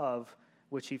God's love,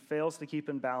 which he fails to keep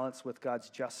in balance with God's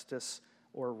justice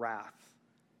or wrath.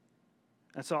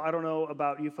 And so I don't know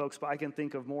about you folks, but I can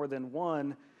think of more than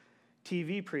one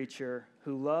TV preacher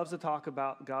who loves to talk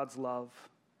about God's love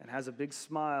and has a big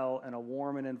smile and a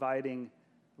warm and inviting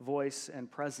voice and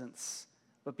presence.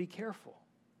 But be careful.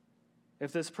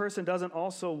 If this person doesn't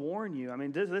also warn you, I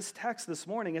mean, this text this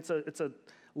morning, it's a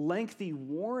lengthy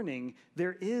warning.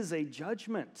 There is a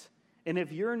judgment. And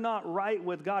if you're not right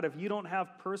with God, if you don't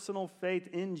have personal faith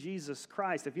in Jesus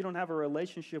Christ, if you don't have a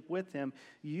relationship with him,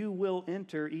 you will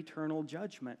enter eternal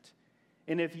judgment.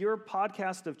 And if your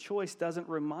podcast of choice doesn't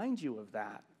remind you of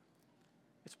that,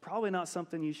 it's probably not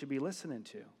something you should be listening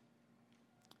to.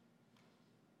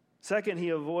 Second, he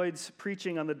avoids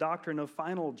preaching on the doctrine of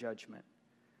final judgment.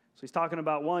 So he's talking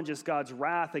about, one, just God's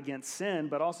wrath against sin,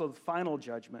 but also the final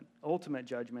judgment, ultimate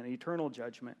judgment, eternal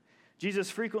judgment. Jesus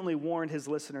frequently warned his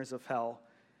listeners of hell.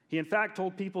 He, in fact,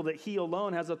 told people that he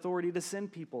alone has authority to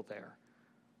send people there,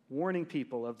 warning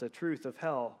people of the truth of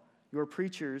hell. Your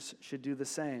preachers should do the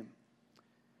same.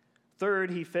 Third,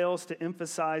 he fails to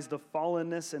emphasize the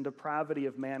fallenness and depravity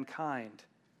of mankind.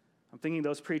 I'm thinking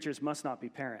those preachers must not be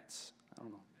parents. I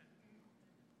don't know.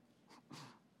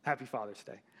 Happy Father's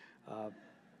Day.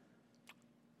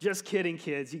 Just kidding,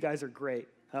 kids. You guys are great.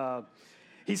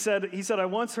 He said, I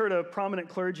once heard a prominent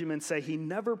clergyman say he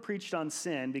never preached on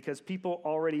sin because people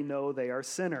already know they are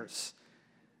sinners.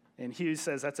 And Hughes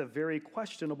says that's a very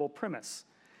questionable premise.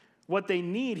 What they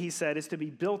need, he said, is to be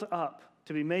built up,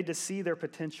 to be made to see their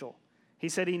potential. He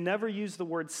said he never used the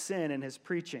word sin in his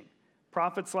preaching.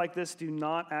 Prophets like this do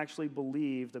not actually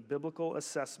believe the biblical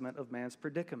assessment of man's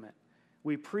predicament.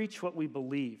 We preach what we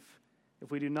believe. If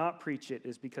we do not preach it,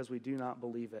 it's because we do not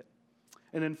believe it.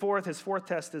 And then his fourth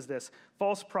test is this.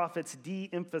 False prophets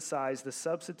de-emphasize the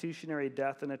substitutionary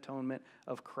death and atonement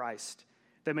of Christ.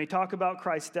 They may talk about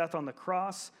Christ's death on the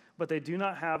cross, but they do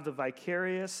not have the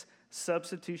vicarious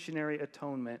substitutionary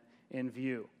atonement in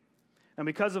view. And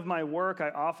because of my work, I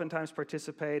oftentimes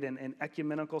participate in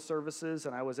ecumenical services,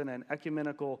 and I was in an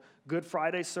ecumenical Good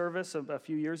Friday service a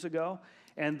few years ago,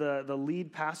 and the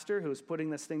lead pastor who was putting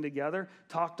this thing together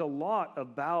talked a lot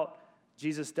about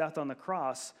Jesus' death on the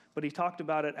cross, but he talked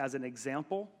about it as an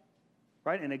example,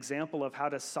 right? An example of how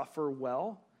to suffer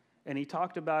well, and he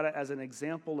talked about it as an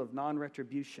example of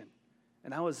non-retribution,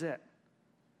 and that was it.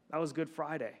 That was Good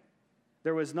Friday.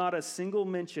 There was not a single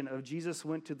mention of Jesus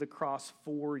went to the cross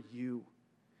for you.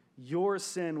 Your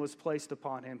sin was placed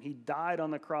upon him. He died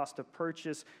on the cross to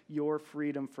purchase your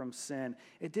freedom from sin.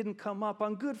 It didn't come up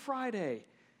on Good Friday.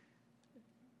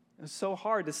 It was so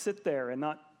hard to sit there and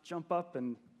not jump up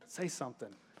and say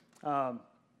something.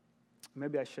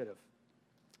 Maybe I should have.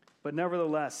 But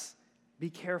nevertheless, be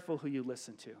careful who you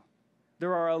listen to.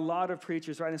 There are a lot of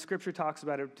preachers, right? And Scripture talks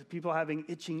about it, people having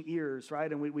itching ears,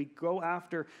 right? And we go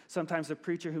after sometimes the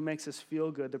preacher who makes us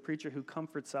feel good, the preacher who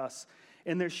comforts us.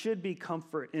 And there should be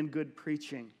comfort in good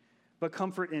preaching, but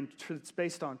comfort it's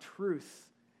based on truth.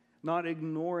 not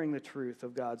ignoring the truth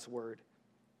of God's word.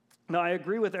 Now, I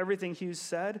agree with everything Hughes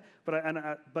said,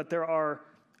 but there are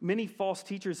many false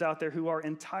teachers out there who are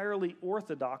entirely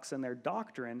orthodox in their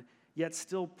doctrine, yet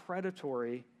still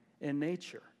predatory in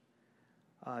nature.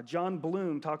 John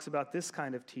Bloom talks about this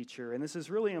kind of teacher, and this is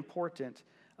really important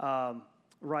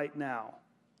right now.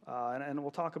 And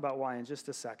we'll talk about why in just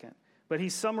a second. But he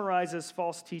summarizes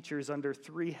false teachers under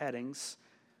 3 headings.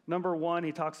 Number 1,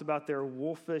 he talks about their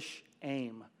wolfish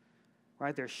aim.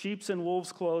 Right? They're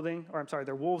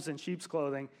they're wolves in sheep's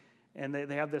clothing, and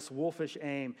they have this wolfish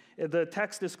aim. The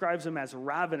text describes them as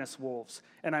ravenous wolves.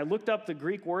 And I looked up the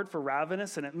Greek word for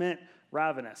ravenous, and it meant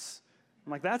ravenous.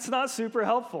 I'm like, that's not super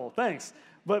helpful. Thanks.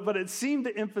 But it seemed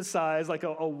to emphasize like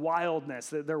a wildness,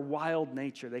 their wild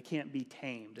nature. They can't be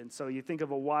tamed. And so you think of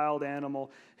a wild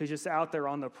animal who's just out there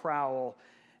on the prowl,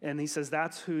 and he says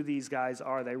that's who these guys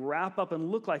are. They wrap up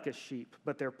and look like a sheep,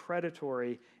 but they're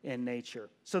predatory in nature.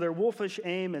 So their wolfish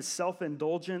aim is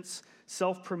self-indulgence,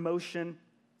 self-promotion,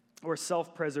 or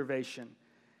self-preservation.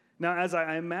 Now, as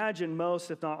I imagine most,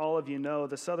 if not all of you know,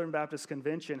 the Southern Baptist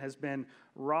Convention has been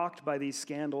rocked by these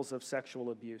scandals of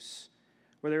sexual abuse,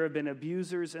 where there have been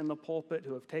abusers in the pulpit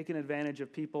who have taken advantage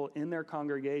of people in their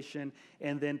congregation,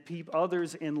 and then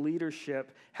others in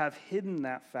leadership have hidden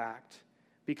that fact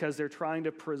because they're trying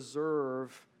to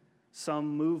preserve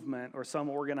some movement or some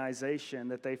organization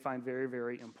that they find very,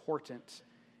 very important.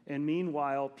 And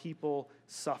meanwhile, people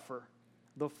suffer.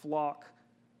 The flock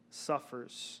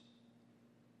suffers.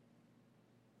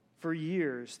 For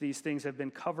years, these things have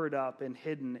been covered up and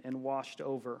hidden and washed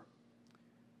over.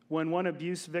 When one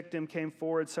abuse victim came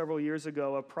forward several years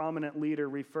ago, a prominent leader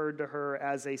referred to her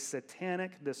as a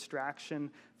satanic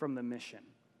distraction from the mission.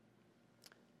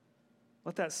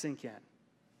 Let that sink in.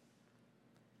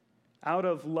 Out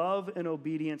of love and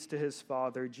obedience to his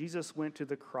Father, Jesus went to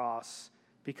the cross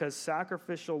because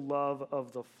sacrificial love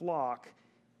of the flock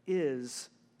is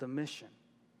the mission.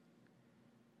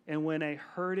 And when a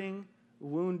hurting,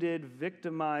 wounded,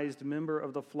 victimized member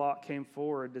of the flock came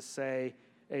forward to say,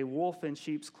 a wolf in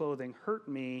sheep's clothing hurt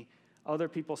me, other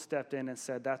people stepped in and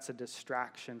said, that's a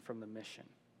distraction from the mission.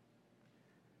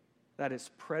 That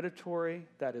is predatory,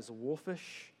 that is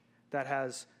wolfish, that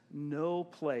has no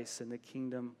place in the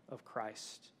kingdom of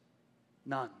Christ.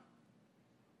 None.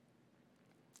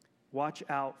 Watch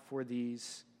out for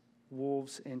these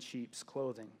wolves in sheep's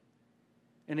clothing.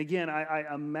 And again, I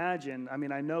imagine,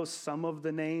 I know some of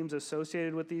the names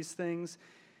associated with these things,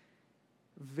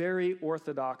 very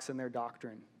orthodox in their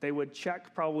doctrine. They would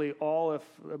check probably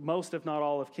most if not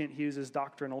all of Kent Hughes'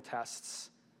 doctrinal tests,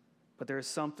 but there's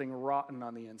something rotten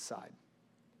on the inside.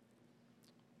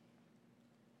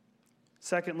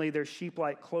 Secondly, their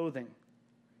sheep-like clothing.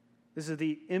 This is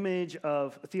the image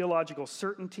of theological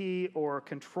certainty or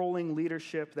controlling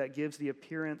leadership that gives the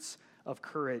appearance of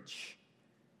courage.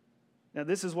 Now,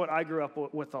 this is what I grew up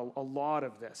with a lot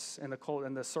of this in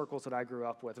the circles that I grew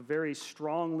up with. Very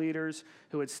strong leaders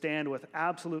who would stand with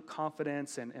absolute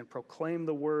confidence and proclaim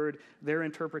the word, their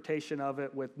interpretation of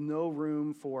it, with no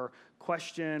room for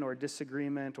question or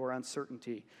disagreement or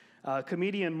uncertainty.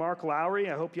 Comedian Mark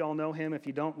Lowry, I hope you all know him. If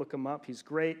you don't, look him up. He's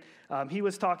great. He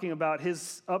was talking about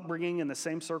his upbringing in the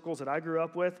same circles that I grew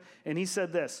up with, and he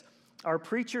said this: our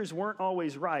preachers weren't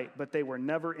always right, but they were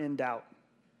never in doubt.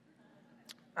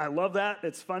 I love that.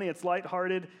 It's funny. It's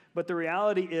lighthearted. But the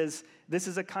reality is this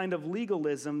is a kind of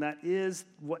legalism that is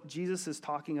what Jesus is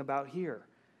talking about here.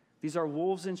 These are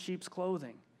wolves in sheep's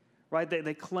clothing, right?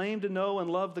 They claim to know and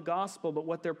love the gospel, but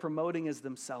what they're promoting is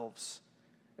themselves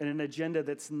and an agenda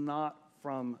that's not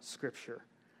from Scripture.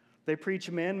 They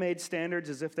preach man-made standards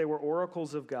as if they were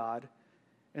oracles of God.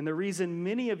 And the reason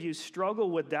many of you struggle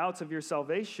with doubts of your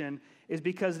salvation is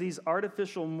because these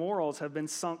artificial morals have been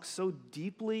sunk so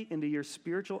deeply into your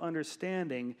spiritual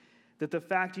understanding that the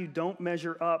fact you don't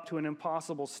measure up to an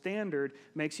impossible standard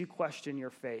makes you question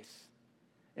your faith.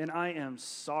 And I am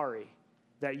sorry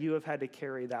that you have had to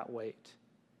carry that weight.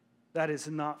 That is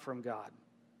not from God.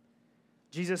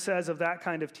 Jesus says of that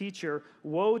kind of teacher,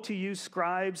 woe to you,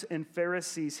 scribes and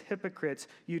Pharisees, hypocrites.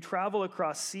 You travel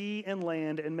across sea and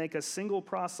land and make a single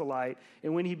proselyte,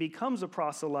 and when he becomes a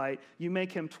proselyte, you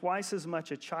make him twice as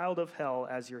much a child of hell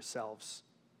as yourselves.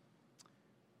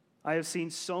 I have seen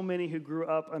so many who grew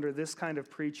up under this kind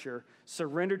of preacher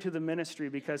surrender to the ministry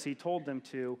because he told them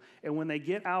to, and when they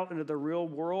get out into the real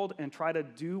world and try to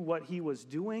do what he was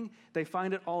doing, they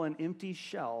find it all an empty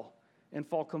shell and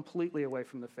fall completely away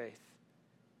from the faith.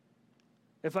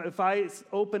 If I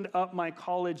opened up my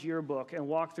college yearbook and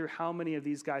walked through how many of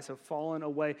these guys have fallen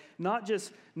away, not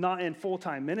in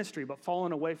full-time ministry, but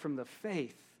fallen away from the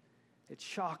faith, it's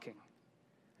shocking.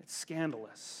 It's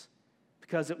scandalous.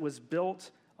 because it was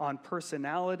built on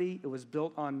personality, it was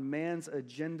built on man's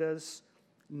agendas,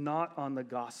 not on the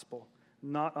gospel,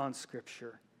 not on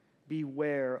Scripture.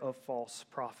 Beware of false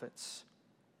prophets.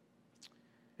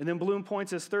 And then Bloom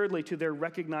points us thirdly to their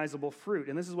recognizable fruit.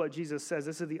 And this is what Jesus says.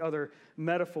 This is the other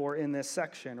metaphor in this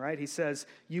section, right? He says,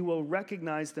 you will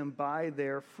recognize them by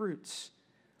their fruits.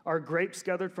 Are grapes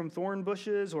gathered from thorn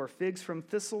bushes or figs from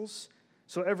thistles?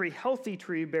 So every healthy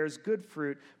tree bears good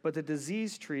fruit, but the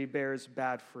diseased tree bears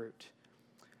bad fruit.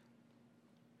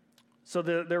 So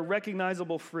their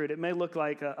recognizable fruit, it may look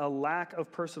like a lack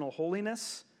of personal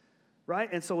holiness, right?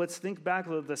 And so let's think back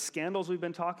to the scandals we've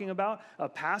been talking about. A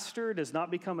pastor does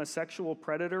not become a sexual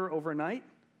predator overnight.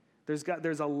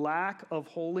 There's a lack of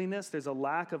holiness. There's a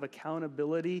lack of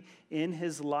accountability in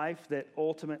his life that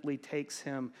ultimately takes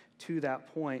him to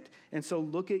that point. And so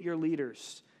look at your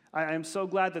leaders. I am so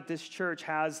glad that this church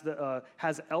has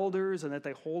elders and that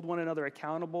they hold one another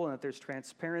accountable and that there's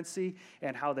transparency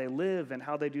in how they live and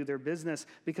how they do their business,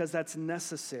 because that's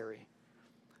necessary.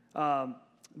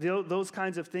 Those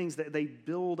kinds of things that they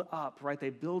build up, right? They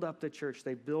build up the church.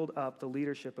 They build up the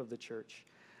leadership of the church.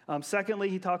 Secondly,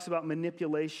 he talks about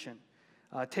manipulation,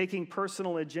 taking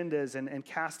personal agendas and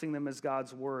casting them as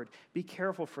God's word. Be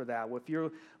careful for that. If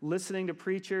you're listening to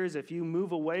preachers, if you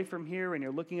move away from here and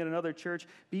you're looking at another church,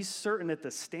 be certain that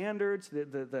the standards,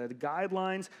 the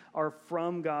guidelines are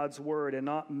from God's word and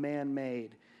not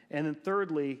man-made. And then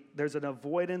thirdly, there's an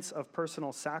avoidance of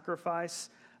personal sacrifice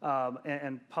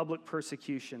and public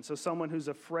persecution. So someone who's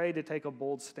afraid to take a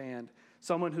bold stand,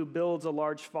 someone who builds a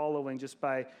large following just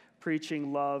by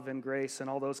preaching love and grace and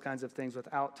all those kinds of things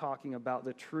without talking about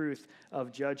the truth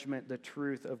of judgment, the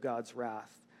truth of God's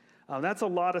wrath. That's a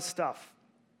lot of stuff.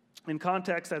 In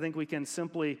context, I think we can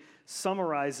simply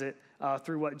summarize it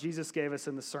through what Jesus gave us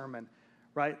in the sermon,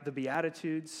 right? The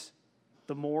Beatitudes,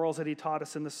 the morals that he taught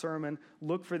us in the sermon.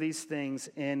 Look for these things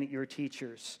in your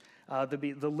teachers.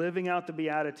 The living out the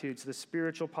Beatitudes, the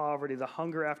spiritual poverty, the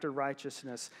hunger after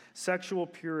righteousness, sexual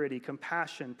purity,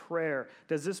 compassion, prayer.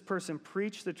 Does this person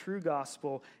preach the true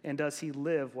gospel, and does he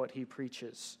live what he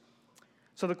preaches?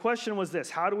 So the question was this: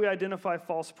 how do we identify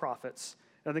false prophets?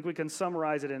 I think we can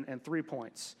summarize it in 3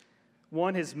 points.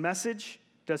 One, his message.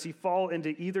 Does he fall into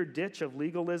either ditch of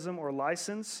legalism or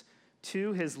license?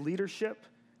 2, his leadership.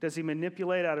 Does he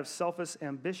manipulate out of selfish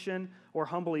ambition or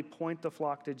humbly point the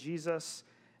flock to Jesus?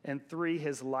 And 3,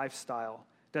 his lifestyle.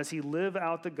 Does he live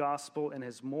out the gospel in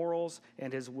his morals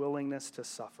and his willingness to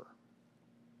suffer?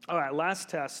 All right, last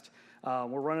test.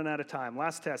 We're running out of time.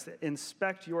 Last test.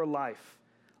 Inspect your life.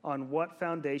 On what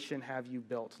foundation have you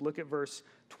built? Look at verse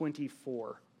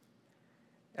 24.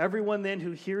 Everyone then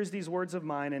who hears these words of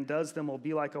mine and does them will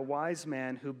be like a wise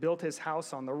man who built his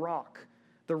house on the rock.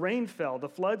 The rain fell, the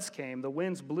floods came, the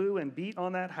winds blew and beat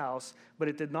on that house, but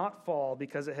it did not fall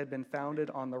because it had been founded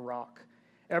on the rock.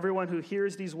 Everyone who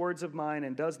hears these words of mine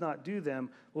and does not do them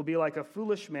will be like a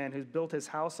foolish man who built his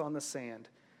house on the sand.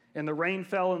 And the rain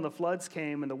fell and the floods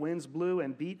came and the winds blew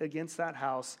and beat against that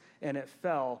house, and it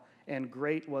fell, and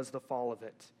great was the fall of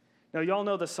it. Now, y'all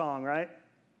know the song, right?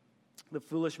 The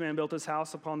foolish man built his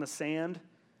house upon the sand,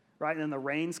 right? And then the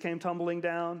rains came tumbling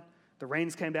down. The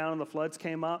rains came down and the floods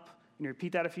came up. And you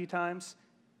repeat that a few times.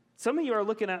 Some of you are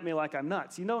looking at me like I'm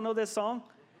nuts. You don't know this song,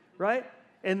 right?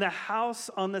 And the house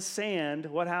on the sand,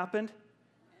 what happened?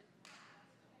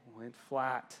 Went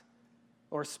flat.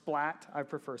 Or splat. I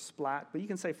prefer splat, but you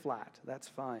can say flat. That's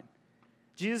fine.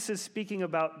 Jesus is speaking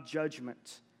about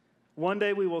judgment. One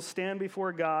day we will stand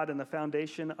before God and the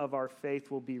foundation of our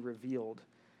faith will be revealed.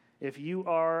 If you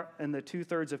are in the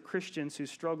 2/3 of Christians who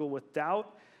struggle with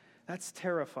doubt, that's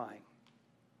terrifying.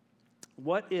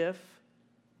 What if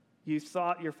you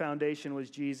thought your foundation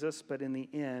was Jesus, but in the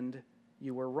end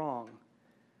you were wrong?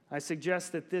 I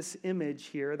suggest that this image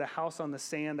here, the house on the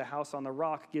sand, the house on the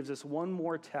rock, gives us one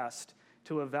more test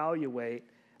to evaluate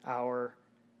our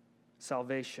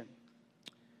salvation.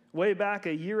 Way back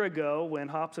a year ago when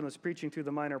Hobson was preaching through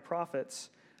the Minor Prophets,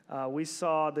 we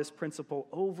saw this principle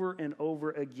over and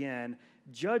over again.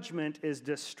 Judgment is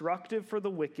destructive for the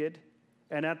wicked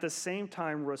and at the same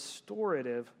time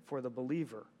restorative for the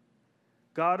believer.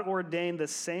 God ordained the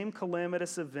same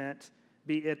calamitous event,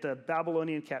 be it the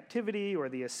Babylonian captivity or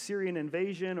the Assyrian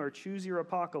invasion or choose your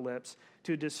apocalypse,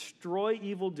 to destroy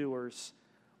evildoers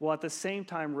while at the same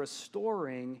time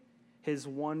restoring his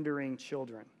wandering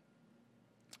children.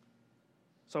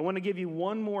 So I want to give you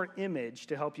one more image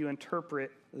to help you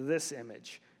interpret this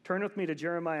image. Turn with me to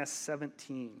Jeremiah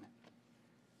 17.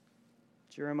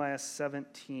 Jeremiah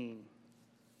 17.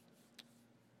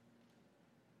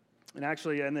 And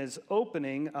actually, in his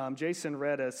opening, Jason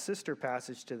read a sister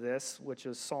passage to this, which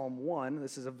is Psalm 1.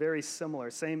 This is a very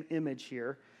similar, same image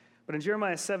here. But in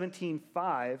Jeremiah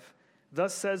 17:5,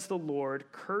 thus says the Lord,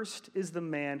 cursed is the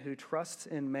man who trusts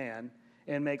in man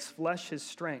and makes flesh his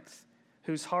strength,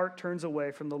 whose heart turns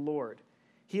away from the Lord.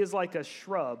 He is like a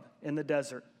shrub in the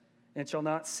desert and shall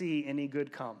not see any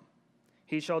good come.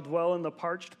 He shall dwell in the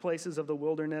parched places of the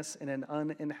wilderness in an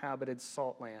uninhabited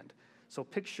salt land. So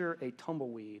picture a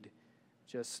tumbleweed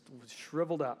just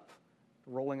shriveled up,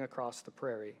 rolling across the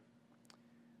prairie.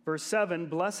 Verse 7,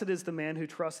 blessed is the man who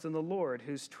trusts in the Lord,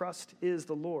 whose trust is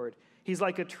the Lord. He's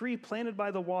like a tree planted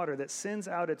by the water that sends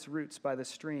out its roots by the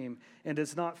stream and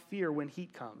does not fear when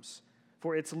heat comes.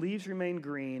 For its leaves remain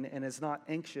green and is not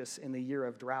anxious in the year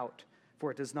of drought,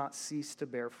 for it does not cease to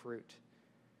bear fruit.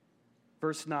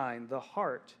 Verse 9, the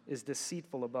heart is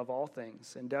deceitful above all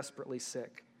things and desperately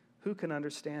sick. Who can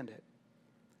understand it?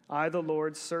 I, the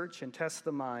Lord, search and test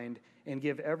the mind and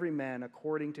give every man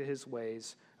according to his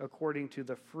ways, according to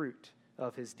the fruit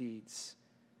of his deeds.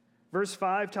 Verse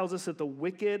 5 tells us that the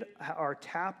wicked are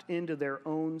tapped into their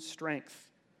own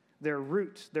strength. Their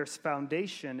root, their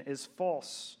foundation is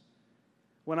false.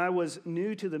 When I was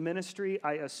new to the ministry,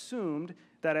 I assumed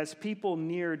that as people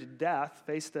neared death,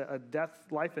 faced a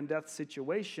life and death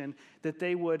situation, that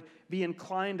they would be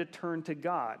inclined to turn to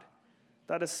God.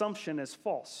 That assumption is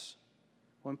false.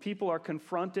 When people are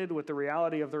confronted with the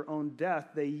reality of their own death,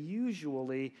 they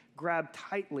usually grab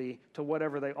tightly to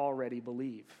whatever they already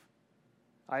believe.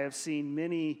 I have seen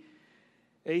many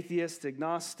atheists,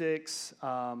 agnostics,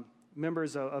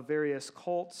 members of various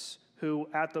cults who,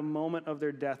 at the moment of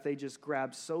their death, they just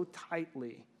grab so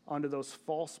tightly onto those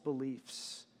false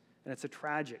beliefs. And it's a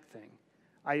tragic thing.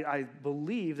 I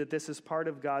believe that this is part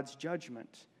of God's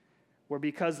judgment, where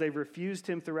because they've refused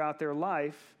him throughout their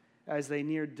life, as they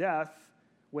near death,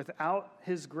 without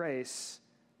his grace,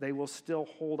 they will still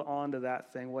hold on to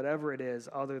that thing, whatever it is,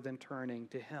 other than turning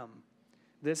to him.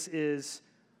 This is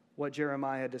what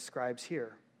Jeremiah describes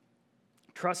here.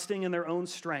 Trusting in their own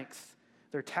strength,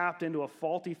 they're tapped into a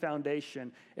faulty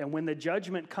foundation, and when the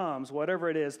judgment comes, whatever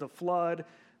it is, the flood,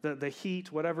 the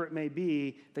heat, whatever it may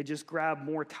be, they just grab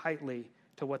more tightly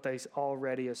to what they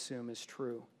already assume is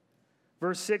true.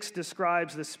 Verse 6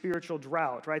 describes the spiritual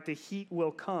drought, right? The heat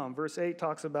will come. Verse 8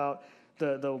 talks about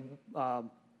the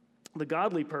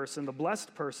godly person, the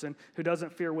blessed person, who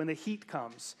doesn't fear when the heat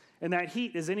comes. And that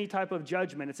heat is any type of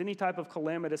judgment. It's any type of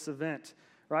calamitous event,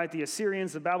 right? The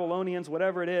Assyrians, the Babylonians,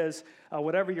 whatever it is,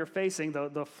 whatever you're facing,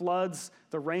 the floods,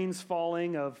 the rains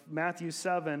falling of Matthew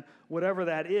 7, whatever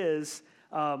that is,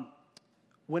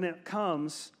 when it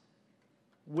comes,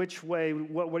 which way,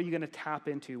 what are you going to tap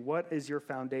into? What is your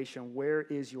foundation? Where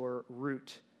is your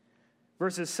root?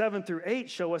 Verses 7 through 8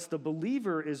 show us the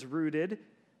believer is rooted.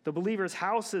 The believer's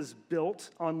house is built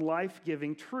on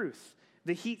life-giving truth.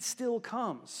 The heat still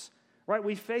comes, right?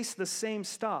 We face the same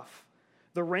stuff.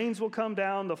 The rains will come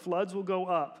down, the floods will go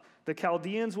up, the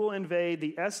Chaldeans will invade,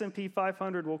 the S&P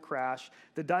 500 will crash,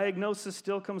 the diagnosis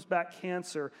still comes back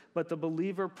cancer, but the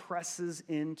believer presses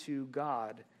into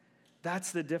God.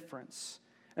 That's the difference.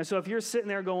 And so if you're sitting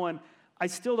there going, I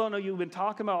still don't know, you've been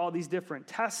talking about all these different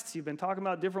tests, you've been talking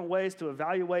about different ways to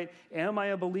evaluate, am I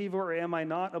a believer or am I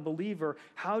not a believer?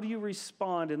 How do you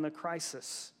respond in the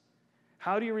crisis?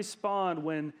 How do you respond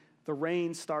when the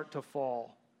rains start to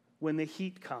fall, when the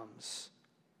heat comes?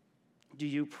 Do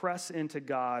you press into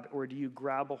God or do you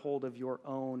grab a hold of your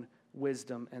own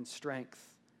wisdom and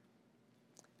strength?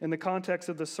 In the context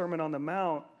of the Sermon on the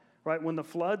Mount, right, when the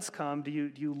floods come, do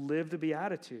you live the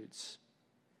Beatitudes?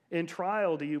 In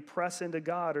trial, do you press into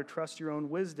God or trust your own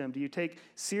wisdom? Do you take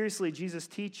seriously Jesus'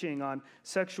 teaching on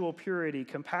sexual purity,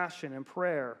 compassion, and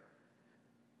prayer?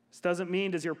 This doesn't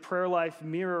mean does your prayer life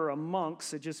mirror a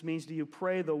monk's. It just means do you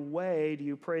pray the way, do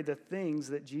you pray the things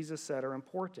that Jesus said are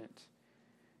important?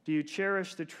 Do you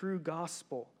cherish the true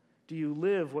gospel? Do you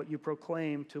live what you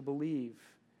proclaim to believe?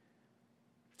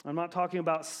 I'm not talking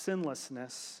about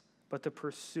sinlessness, but the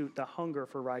pursuit, the hunger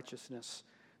for righteousness.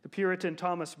 The Puritan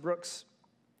Thomas Brooks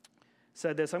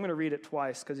said this. I'm going to read it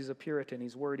twice because he's a Puritan.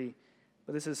 He's wordy,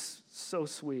 but this is so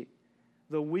sweet.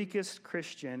 The weakest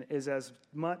Christian is as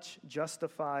much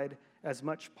justified, as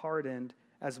much pardoned,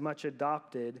 as much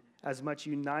adopted, as much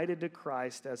united to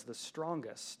Christ as the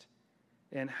strongest,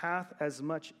 and hath as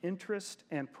much interest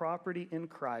and property in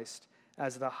Christ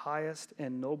as the highest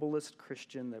and noblest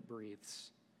Christian that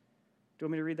breathes. Do you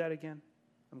want me to read that again?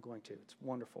 I'm going to. It's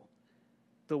wonderful.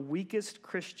 The weakest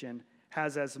Christian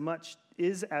is as much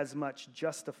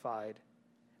justified,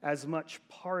 as much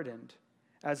pardoned,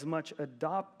 as much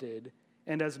adopted,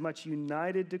 and as much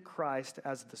united to Christ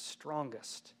as the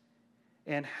strongest,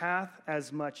 and hath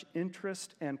as much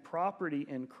interest and property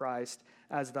in Christ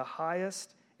as the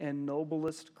highest and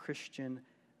noblest Christian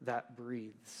that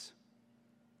breathes.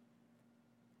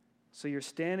 So you're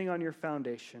standing on your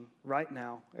foundation right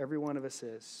now, every one of us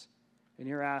is, and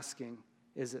you're asking,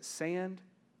 is it sand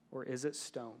or is it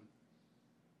stone?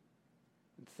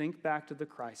 And think back to the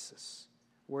crisis.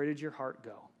 Where did your heart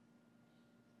go?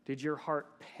 Did your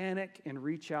heart panic and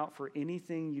reach out for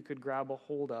anything you could grab a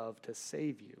hold of to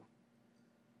save you?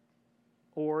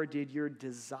 Or did your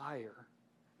desire,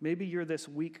 maybe you're this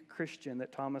weak Christian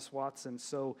that Thomas Brooks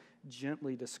so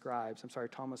gently describes,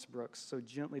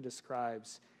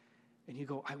 and you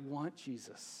go, I want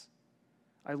Jesus.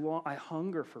 I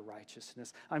hunger for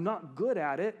righteousness. I'm not good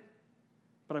at it,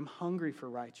 but I'm hungry for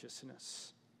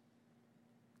righteousness.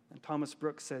 And Thomas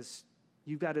Brooks says,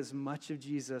 you've got as much of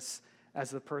Jesus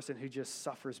as the person who just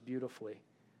suffers beautifully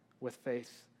with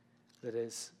faith that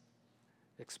is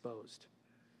exposed.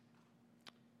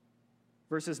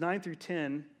 Verses 9 through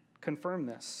 10 confirm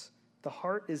this. The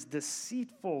heart is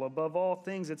deceitful above all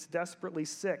things. It's desperately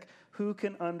sick. Who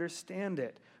can understand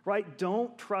it? Right?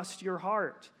 Don't trust your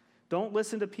heart. Don't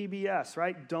listen to PBS,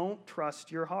 right? Don't trust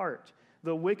your heart.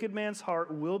 The wicked man's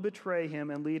heart will betray him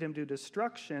and lead him to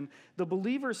destruction. The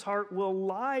believer's heart will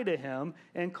lie to him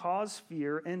and cause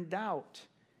fear and doubt.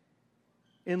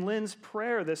 In Lynn's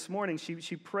prayer this morning,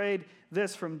 she prayed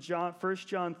this from 1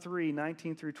 John 3,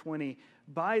 19 through 20.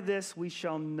 By this we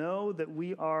shall know that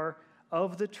we are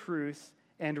of the truth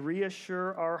and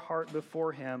reassure our heart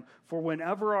before him. For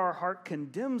whenever our heart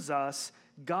condemns us,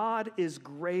 God is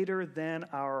greater than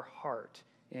our heart,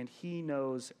 and he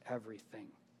knows everything.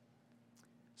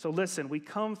 So listen, we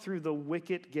come through the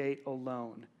wicket gate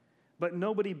alone, but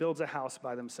nobody builds a house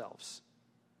by themselves.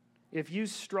 If you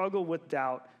struggle with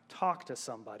doubt, talk to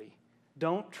somebody.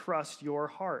 Don't trust your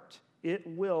heart. It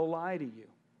will lie to you.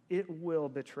 It will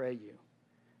betray you.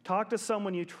 Talk to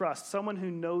someone you trust, someone who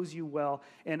knows you well,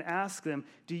 and ask them,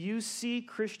 do you see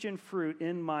Christian fruit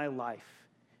in my life?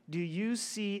 Do you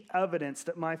see evidence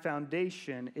that my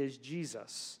foundation is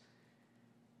Jesus?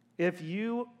 If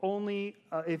you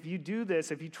do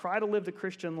this, if you try to live the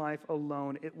Christian life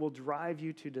alone, it will drive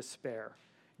you to despair.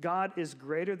 God is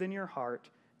greater than your heart.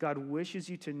 God wishes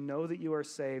you to know that you are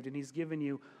saved, and he's given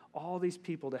you all these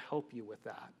people to help you with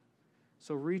that.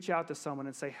 So reach out to someone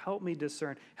and say, help me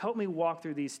discern. Help me walk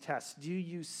through these tests. Do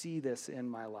you see this in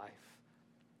my life?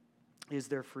 Is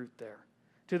there fruit there?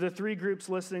 To the three groups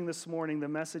listening this morning, the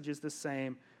message is the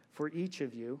same for each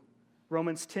of you.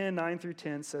 Romans 10, 9 through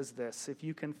 10 says this: if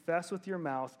you confess with your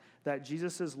mouth that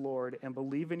Jesus is Lord and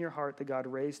believe in your heart that God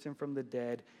raised him from the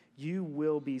dead, you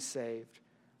will be saved.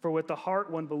 For with the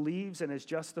heart one believes and is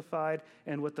justified,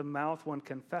 and with the mouth one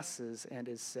confesses and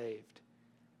is saved.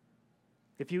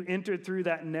 If you entered through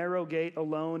that narrow gate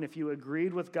alone, if you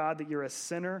agreed with God that you're a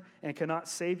sinner and cannot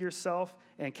save yourself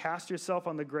and cast yourself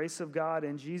on the grace of God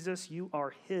and Jesus, you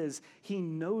are his. He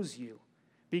knows you.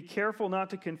 Be careful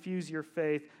not to confuse your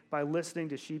faith by listening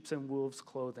to sheep's and wolves'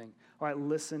 clothing. All right,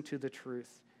 listen to the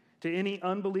truth. To any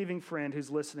unbelieving friend who's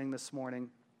listening this morning,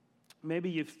 maybe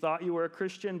you've thought you were a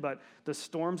Christian, but the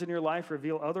storms in your life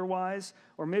reveal otherwise.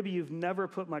 Or maybe you've never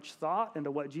put much thought into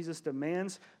what Jesus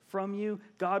demands from you.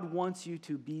 God wants you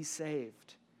to be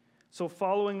saved. So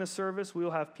following the service, we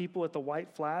will have people at the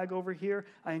white flag over here.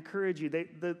 I encourage you,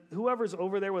 whoever's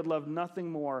over there would love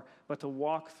nothing more but to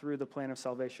walk through the plan of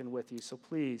salvation with you. So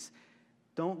please,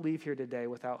 don't leave here today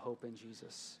without hope in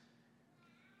Jesus.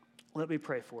 Let me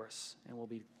pray for us, and we'll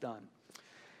be done.